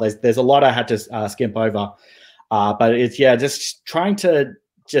as well. There's a lot I had to skimp over, but it's just trying to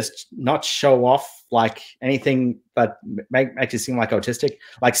just not show off like anything that makes you seem like autistic,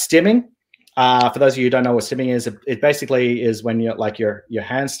 like stimming. For those of you who don't know what stimming is, it basically is when your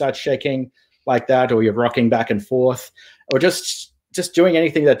hands start shaking like that, or you're rocking back and forth, or just doing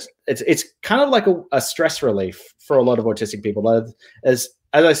anything that it's kind of like a stress relief for a lot of autistic people. As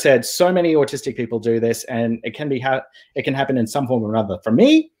I said, so many autistic people do this, and it can happen in some form or another. For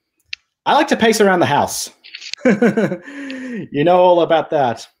me, I like to pace around the house. You know all about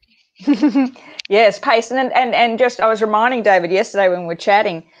that. Yes, pace. And just, I was reminding David yesterday when we were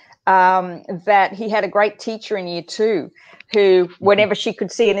chatting that he had a great teacher in year 2 who, whenever she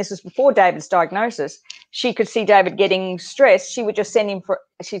could see, and this was before David's diagnosis, she could see David getting stressed, she would just send him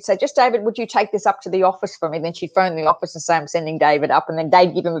she'd say, just David, would you take this up to the office for me? Then she'd phone the office and say, I'm sending David up. And then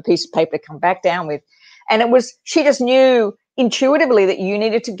they'd give him a piece of paper to come back down with. And she just knew intuitively that you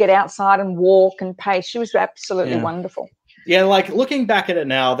needed to get outside and walk and pace. She was absolutely wonderful. Yeah, like looking back at it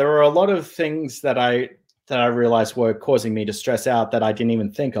now, there were a lot of things that I realized were causing me to stress out that I didn't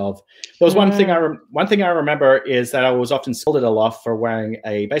even think of. There was one thing I remember is that I was often scolded a lot for wearing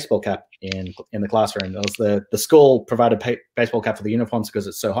a baseball cap in the classroom. It was the school provided baseball cap for the uniforms because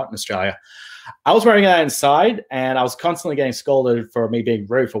it's so hot in Australia. I was wearing that inside, and I was constantly getting scolded for me being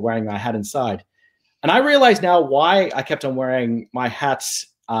rude for wearing my hat inside. And I realize now why I kept on wearing my hats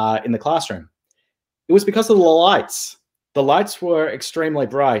in the classroom. It was because of the lights. The lights were extremely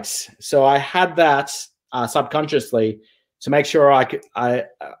bright, so I had that subconsciously to make sure I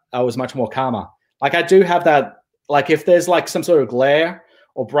was much more calmer. Like I do have that, like if there's like some sort of glare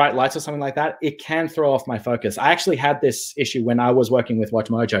or bright lights or something like that, it can throw off my focus. I actually had this issue when I was working with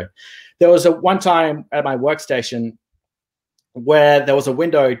Watchmojo. There was one time at my workstation where there was a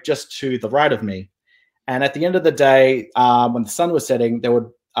window just to the right of me, And at the end of the day, when the sun was setting, there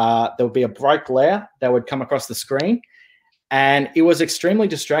would be a bright glare that would come across the screen. And it was extremely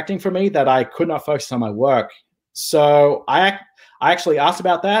distracting for me that I could not focus on my work. So I actually asked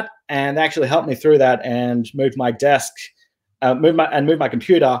about that, and they actually helped me through that and moved my desk, moved my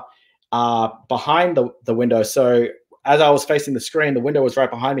computer behind the window. So as I was facing the screen, the window was right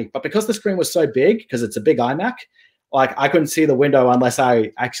behind me. But because the screen was so big, because it's a big iMac, like I couldn't see the window unless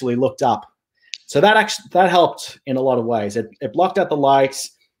I actually looked up. So that helped in a lot of ways. It blocked out the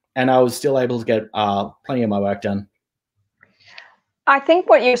lights, and I was still able to get plenty of my work done. I think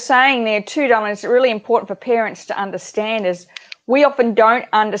what you're saying there too, Dominic, is really important for parents to understand is we often don't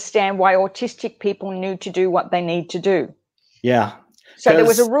understand why autistic people need to do what they need to do. Yeah. So there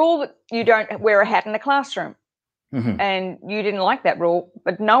was a rule that you don't wear a hat in the classroom. Mm-hmm. And you didn't like that rule,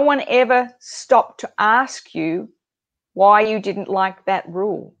 but no one ever stopped to ask you why you didn't like that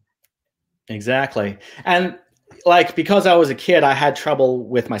rule. Exactly. And like, because I was a kid, I had trouble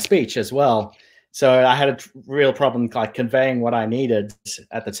with my speech as well. So I had a real problem like conveying what I needed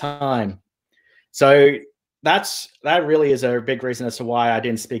at the time. So that really is a big reason as to why I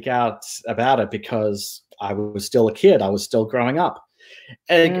didn't speak out about it, because I was still a kid. I was still growing up.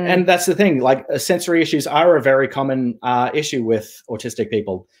 And that's the thing, like sensory issues are a very common issue with autistic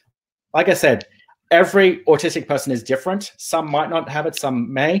people. Like I said, every autistic person is different. Some might not have it,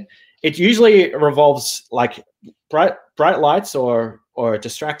 some may. It usually revolves like bright lights or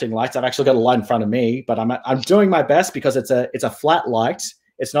distracting lights. I've actually got a light in front of me, but I'm doing my best because it's a flat light.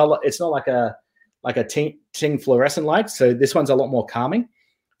 It's not like a ting fluorescent light. So this one's a lot more calming.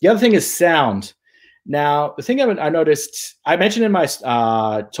 The other thing is sound. Now, the thing I noticed, I mentioned in my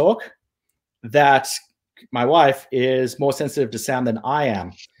talk that my wife is more sensitive to sound than I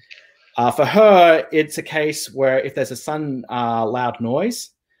am. For her, it's a case where if there's a sudden loud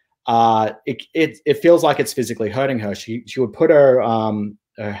noise, it feels like it's physically hurting her. She would put her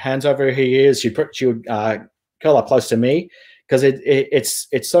hands over her ears. She would curl up close to me because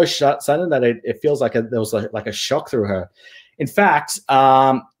it's so sudden that it feels like there was like a shock through her. In fact,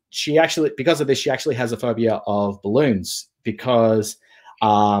 she actually, because of this, she actually has a phobia of balloons because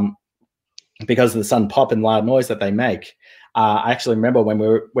of the sudden pop and loud noise that they make. I actually remember when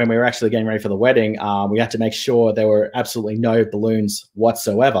we were actually getting ready for the wedding, we had to make sure there were absolutely no balloons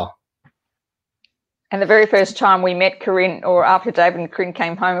whatsoever. And the very first time we met Corinne, or after David and Corinne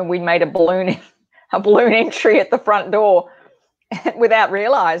came home, and we made a balloon entry at the front door without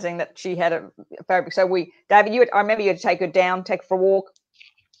realizing that she had a phobia. So David, I remember you had to take her down, take her for a walk.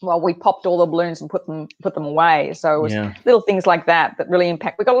 Well, we popped all the balloons and put them away. So it was little things like that really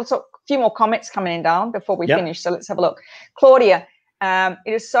impact. We've got a few more comments coming in, darling, before we finish. So let's have a look. Claudia, it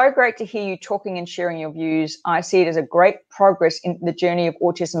is so great to hear you talking and sharing your views. I see it as a great progress in the journey of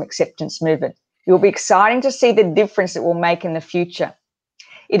autism acceptance movement. It will be exciting to see the difference it will make in the future.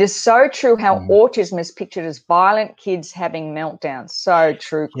 It is so true how autism is pictured as violent kids having meltdowns. So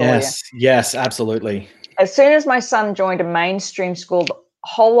true, Claudia. Yes, absolutely. As soon as my son joined a mainstream school, a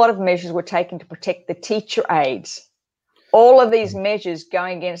whole lot of measures were taken to protect the teacher aides. All of these measures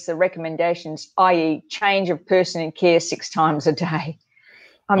going against the recommendations, i.e. change of person in care 6 times a day.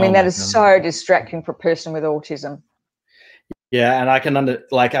 I mean, that is so distracting for a person with autism. Yeah, and I can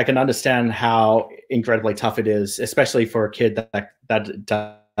understand how incredibly tough it is, especially for a kid that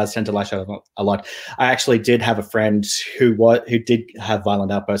does tend to lash out a lot. I actually did have a friend who did have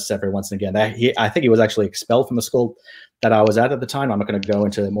violent outbursts every once and again. I think he was actually expelled from the school that I was at the time. I'm not going to go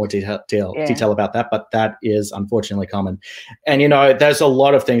into more detail about that, but that is unfortunately common. And, there's a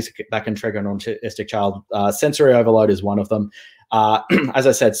lot of things that can trigger an autistic child. Sensory overload is one of them. As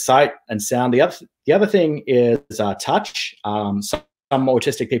I said, sight and sound. The other thing is touch. Some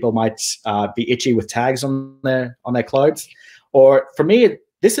autistic people might be itchy with tags on their clothes. Or for me,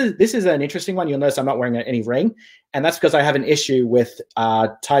 this is an interesting one. You'll notice I'm not wearing any ring, and that's because I have an issue with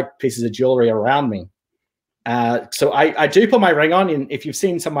tight pieces of jewelry around me. So I do put my ring on, and if you've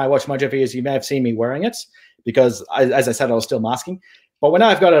seen some of my Watch Mojo videos, you may have seen me wearing it because, as I said, I was still masking. But when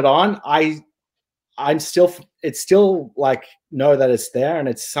I've got it on, it's still like know that it's there, and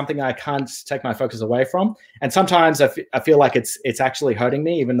it's something I can't take my focus away from. And sometimes I feel like it's actually hurting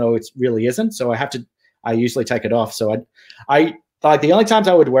me, even though it really isn't. So I usually take it off. So I like the only times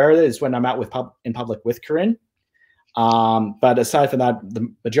I would wear it is when I'm out in public with Corinne. But aside from that,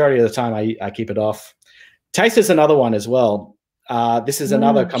 the majority of the time I keep it off. Taste is another one as well. This is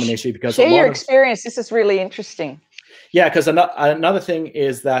another common issue because share your experience. This is really interesting. Yeah, because another thing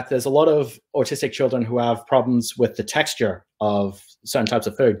is that there's a lot of autistic children who have problems with the texture of certain types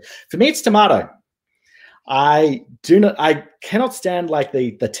of food. For me, it's tomato. I cannot stand like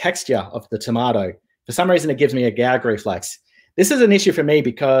the texture of the tomato. for some reason it gives me a gag reflex. This is an issue for me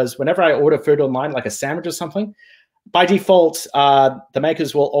because whenever I order food online, like a sandwich or something, by default, the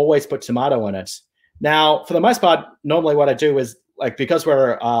makers will always put tomato in it. Now, for the most part, normally what I do is, like, because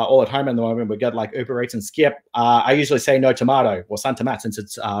we're all at home at the moment, we get like Uber Eats and Skip. I usually say no tomato or sans tomate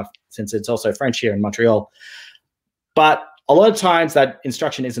since it's also French here in Montreal. But a lot of times that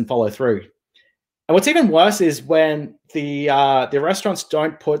instruction isn't followed through. And what's even worse is when the restaurants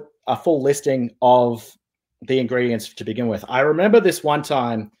don't put a full listing of the ingredients to begin with. I remember this one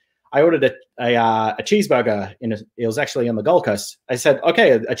time I ordered a cheeseburger. It was actually on the Gold Coast. I said,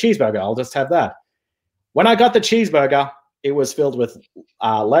 okay, a cheeseburger, I'll just have that. When I got the cheeseburger, it was filled with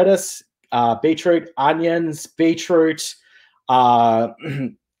lettuce, beetroot, onions, beetroot, a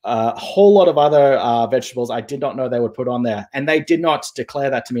whole lot of other vegetables I did not know they would put on there. And they did not declare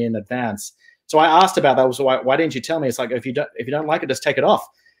that to me in advance. So I asked about that. So why didn't you tell me? It's like, if you don't like it, just take it off.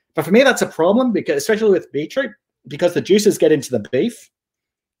 But for me, that's a problem, because especially with beetroot, because the juices get into the beef,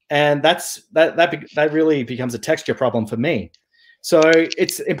 and that really becomes a texture problem for me. So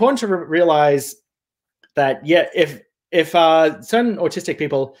it's important to realize that, yeah, if certain autistic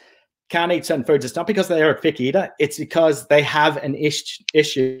people can't eat certain foods, it's not because they're a picky eater. It's because they have an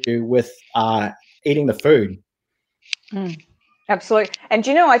issue with eating the food. Absolutely. And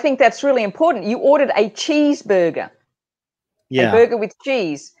you know, I think that's really important. You ordered a cheeseburger, a burger with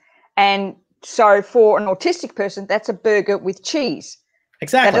cheese. And so for an autistic person, that's a burger with cheese.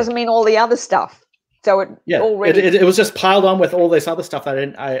 Exactly. That doesn't mean all the other stuff. So it was just piled on with all this other stuff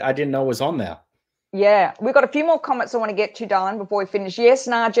that I didn't know was on there. Yeah, we've got a few more comments I want to get to, darling, before we finish. Yes,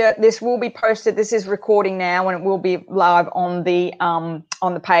 Naja, this will be posted. This is recording now, and it will be live on the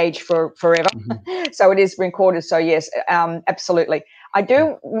page for forever. Mm-hmm. So it is recorded. So yes, absolutely. I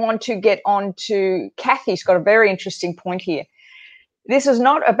do want to get on to Kathy's got a very interesting point here. This is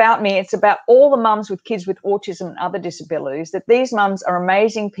not about me. It's about all the mums with kids with autism and other disabilities, that these mums are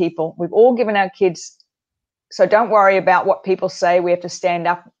amazing people. We've all given our kids. So don't worry about what people say. We have to stand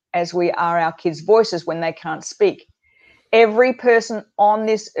up as we are our kids' voices when they can't speak. Every person on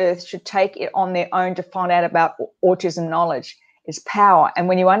this earth should take it on their own to find out about autism knowledge. It's power. And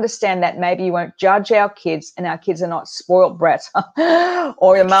when you understand that, maybe you won't judge our kids, and our kids are not spoiled brats,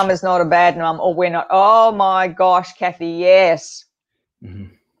 or your mum is not a bad mum, or we're not. Oh my gosh, Kathy, yes.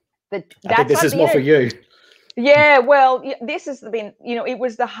 Mm-hmm. I think this is more for you. Yeah, well, this has been, it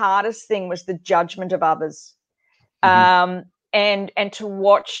was the hardest thing, was the judgment of others. Mm-hmm. And to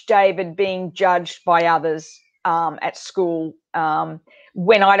watch David being judged by others at school,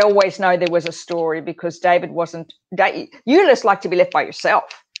 when I'd always know there was a story, because David wasn't. You just like to be left by yourself.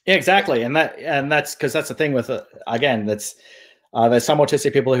 Yeah, exactly, and that's because that's the thing with again. There's some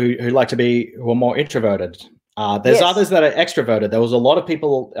autistic people who are more introverted. There's others that are extroverted. There was a lot of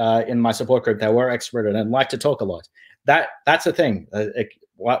people in my support group that were extroverted and like to talk a lot. That's the thing.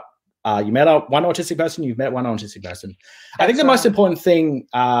 You met one autistic person, you've met one autistic person. I think the most important thing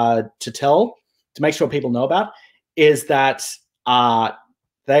to make sure people know about is that they are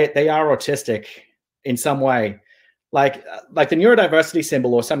autistic in some way. Like the neurodiversity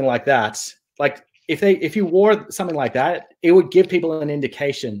symbol or something like that. Like if you wore something like that, it would give people an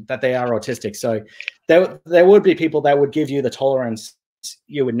indication that they are autistic. So there would be people that would give you the tolerance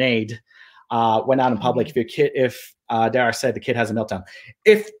you would need when out in public. If dare I say, the kid has a meltdown.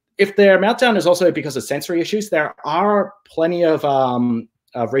 If their meltdown is also because of sensory issues, there are plenty of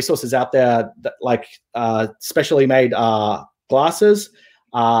resources out there that, like specially made glasses,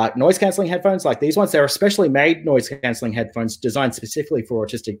 noise canceling headphones like these ones. They're specially made noise canceling headphones designed specifically for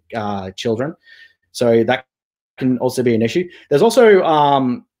autistic children. So that can also be an issue. There's also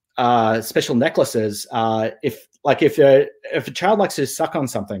special necklaces. If a child likes to suck on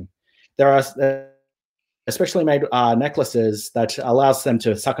something, there are especially made necklaces that allows them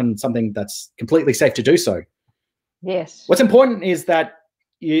to suck on something that's completely safe to do so. Yes. What's important is that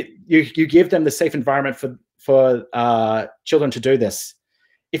you give them the safe environment for children to do this.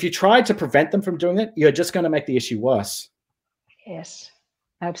 If you try to prevent them from doing it, you're just going to make the issue worse. Yes,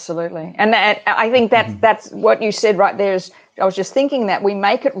 absolutely. And I think that's what you said right there. I was just thinking that we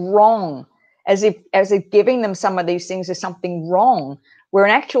make it wrong, as if giving them some of these things is something wrong, where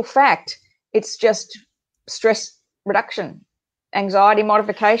in actual fact, it's just stress reduction, anxiety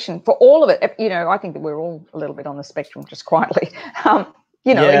modification for all of it. I think that we're all a little bit on the spectrum, just quietly.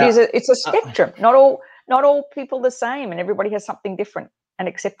 It's a spectrum. Not all people the same, and everybody has something different, and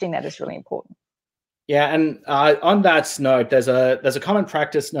accepting that is really important. Yeah, and on that note, there's a common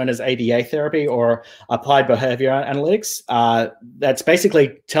practice known as ABA therapy, or applied behavior analytics. That's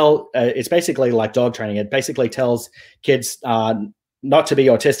basically it's basically like dog training. It basically tells kids not to be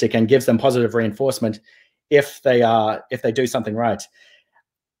autistic and gives them positive reinforcement if they do something right.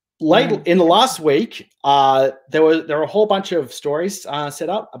 Late in the last week, there were a whole bunch of stories set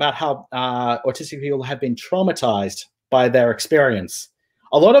up about how autistic people have been traumatized by their experience.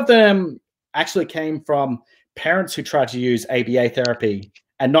 A lot of them actually came from parents who tried to use ABA therapy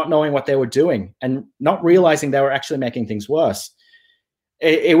and not knowing what they were doing and not realizing they were actually making things worse.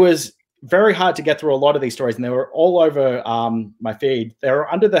 It was very hard to get through a lot of these stories, and they were all over my feed. They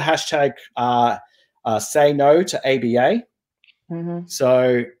were under the hashtag say no to ABA.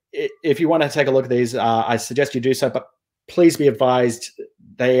 So if you want to take a look at these, I suggest you do so, but please be advised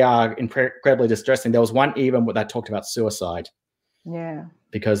they are incredibly distressing. There was one even that talked about suicide. Yeah.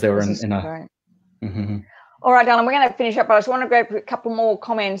 Because they were in a... All right, darling, we're going to finish up, but I just want to grab a couple more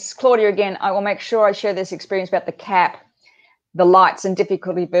comments. Claudia, again, I will make sure I share this experience about the CAP, the lights, and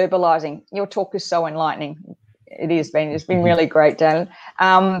difficulty verbalizing. Your talk is so enlightening. It's been really great, Dalen.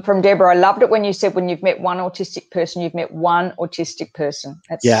 From Deborah, I loved it when you said when you've met one autistic person, you've met one autistic person.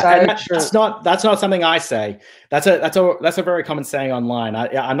 That's so true. That's not something I say. That's a very common saying online.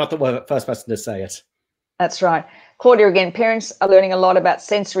 I'm not the first person to say it. That's right. Claudia, again, parents are learning a lot about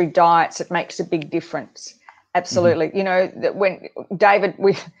sensory diets. It makes a big difference. Absolutely. You know, when David,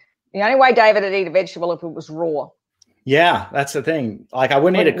 the only way David would eat a vegetable if it was raw. Yeah, that's the thing. Like I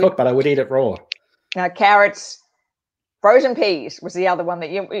wouldn't eat it cooked, but I would eat it raw. Now, carrots, frozen peas was the other one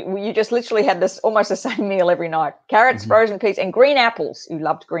that you just literally had this almost the same meal every night. Carrots, frozen peas, and green apples. You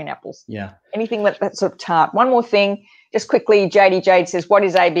loved green apples. Yeah. Anything that sort of tart. One more thing, just quickly, JD Jade says, what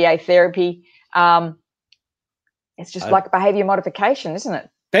is ABA therapy? It's just like behavior modification, isn't it?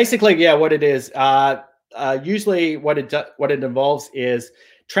 Basically, yeah, what it is. Usually what it involves is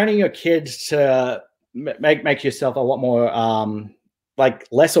training your kids to make yourself a lot more like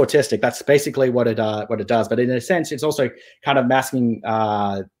less autistic. That's basically what it does. But in a sense, it's also kind of masking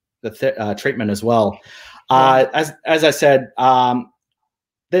the treatment as well. As I said,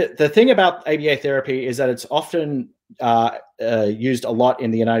 the thing about ABA therapy is that it's often used a lot in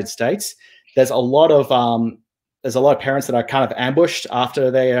the United States. There's a lot of parents that are kind of ambushed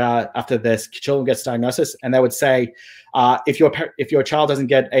after their children gets diagnosis, and they would say, if your child doesn't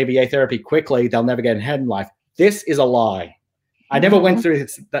get ABA therapy quickly, they'll never get ahead in life. This is a lie. I never went through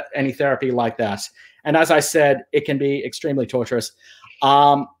any therapy like that, and as I said, it can be extremely torturous.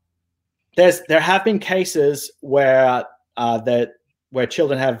 There have been cases where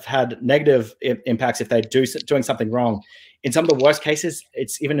children have had negative impacts if they're doing something wrong. In some of the worst cases,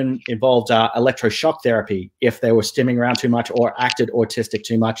 it's even involved electroshock therapy if they were stimming around too much or acted autistic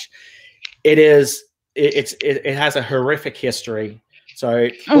too much. It has a horrific history. So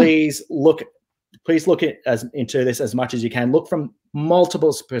please look into this as much as you can. Look from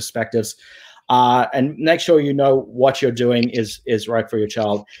multiple perspectives, and make sure you know what you're doing is right for your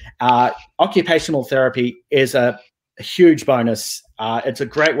child. Occupational therapy is a huge bonus. It's a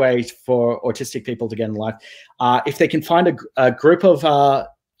great way for autistic people to get in life. If they can find a group of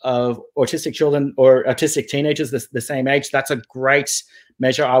autistic children or autistic teenagers the same age, that's a great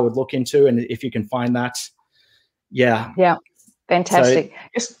measure I would look into. And if you can find that, yeah, fantastic.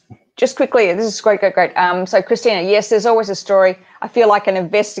 So, just quickly, this is great. So Christina, yes, there's always a story. I feel like an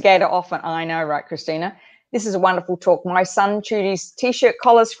investigator often. I know, right, Christina? This is a wonderful talk. My son chewed his T-shirt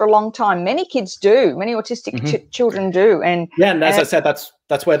collars for a long time. Many kids do. Many autistic children do. And as I said,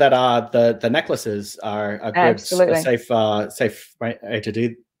 that's where the necklaces are a good, safe way to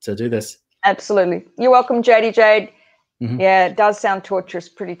do this. Absolutely. You're welcome, JD Jade. Yeah, it does sound torturous,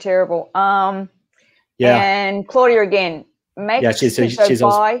 pretty terrible. And Claudia again, make kids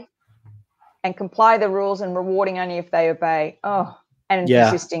obey and comply the rules and rewarding only if they obey. And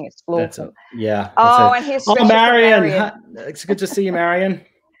insisting it's lawful. And here's Marion. It's good to see you, Marion.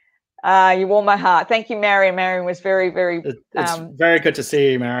 You warm my heart. Thank you, Marion. Marion was very, very... It's very good to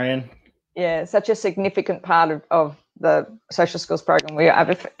see you, Marion. Yeah, such a significant part of the social skills program. We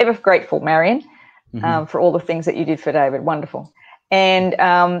are ever grateful, Marion, for all the things that you did for David. Wonderful. And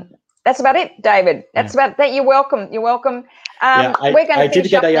that's about it, David. That's about that. You're welcome. You're welcome. We're going to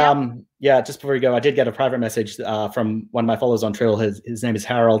finish up now. Just before we go, I did get a private message from one of my followers on Trill. His name is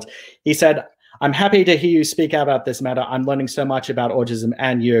Harold. He said, I'm happy to hear you speak out about this matter. I'm learning so much about autism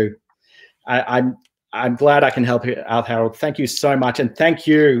and you. I'm glad I can help you out, Harold. Thank you so much. And thank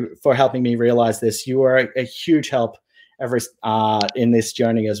you for helping me realize this. You are a huge help in this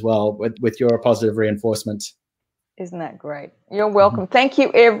journey as well with your positive reinforcement. Isn't that great? You're welcome. Thank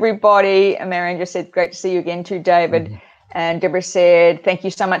you, everybody. Marion just said, great to see you again too, David. And Deborah said, thank you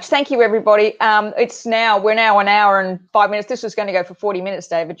so much. Thank you, everybody. We're now an hour and 5 minutes. This was going to go for 40 minutes,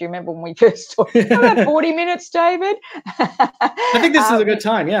 David. Do you remember when we first talked about 40 minutes, David? I think this is a good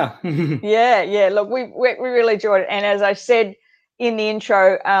time, yeah. Yeah. Look, we really enjoyed it. And as I said in the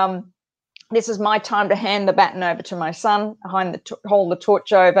intro, this is my time to hand the baton over to my son, hold the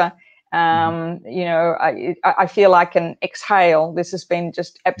torch over. You know, I feel I can exhale. This has been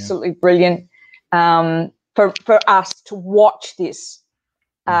just absolutely brilliant. For us to watch this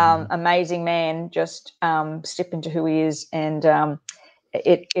amazing man just step into who he is, and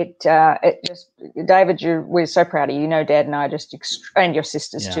it just, David, we're so proud of you. You know, Dad and I and your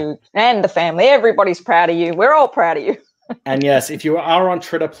sisters too, and the family. Everybody's proud of you. We're all proud of you. And yes, if you are on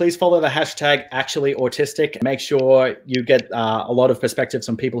Twitter, please follow the hashtag #ActuallyAutistic. Make sure you get a lot of perspectives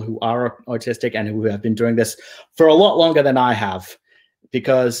from people who are autistic and who have been doing this for a lot longer than I have.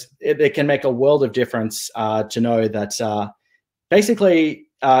 Because it can make a world of difference to know that basically,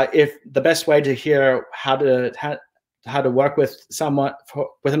 if the best way to hear how to work with someone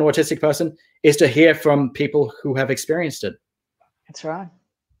with an autistic person is to hear from people who have experienced it. That's right.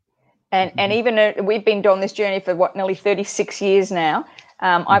 And even we've been on this journey for nearly 36 years now.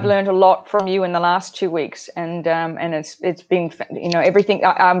 I've learned a lot from you in the last 2 weeks, and it's been, you know, everything.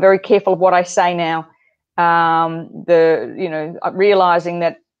 I'm very careful of what I say now. Realizing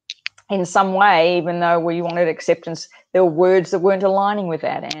that in some way, even though we wanted acceptance, there were words that weren't aligning with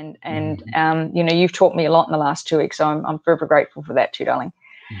that, and you know, you've taught me a lot in the last 2 weeks, so I'm forever grateful for that too, darling.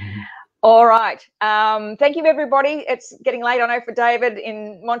 All right, thank you, everybody. It's getting late, I know, for David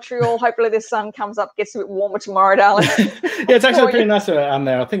in Montreal. Hopefully the sun comes up, gets a bit warmer tomorrow, darling. Yeah, it's actually pretty nice there.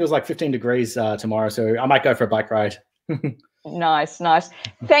 I think it was like 15 degrees tomorrow, so I might go for a bike ride. Nice.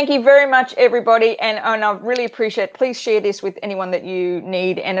 Thank you very much, everybody, and I really appreciate it. Please share this with anyone that you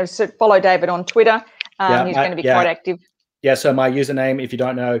need, and follow David on Twitter. He's going to be quite active. Yeah, so my username, if you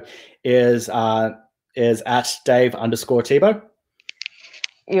don't know, is @Dave_Tebow.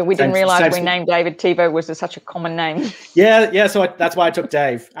 Yeah, we didn't realize we named David Tebow was such a common name. Yeah. So that's why I took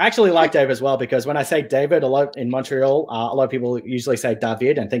Dave. I actually like Dave as well, because when I say David, a lot in Montreal, a lot of people usually say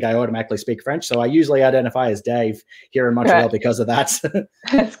David and think I automatically speak French. So I usually identify as Dave here in Montreal because of that.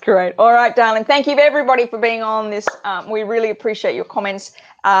 That's great. All right, darling. Thank you, everybody, for being on this. We really appreciate your comments.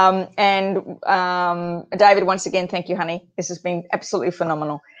 And David, once again, thank you, honey. This has been absolutely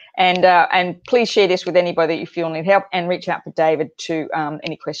phenomenal. And please share this with anybody that you feel need help, and reach out for David to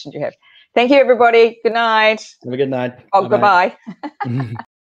any questions you have. Thank you, everybody. Good night. Have a good night. Oh, goodbye.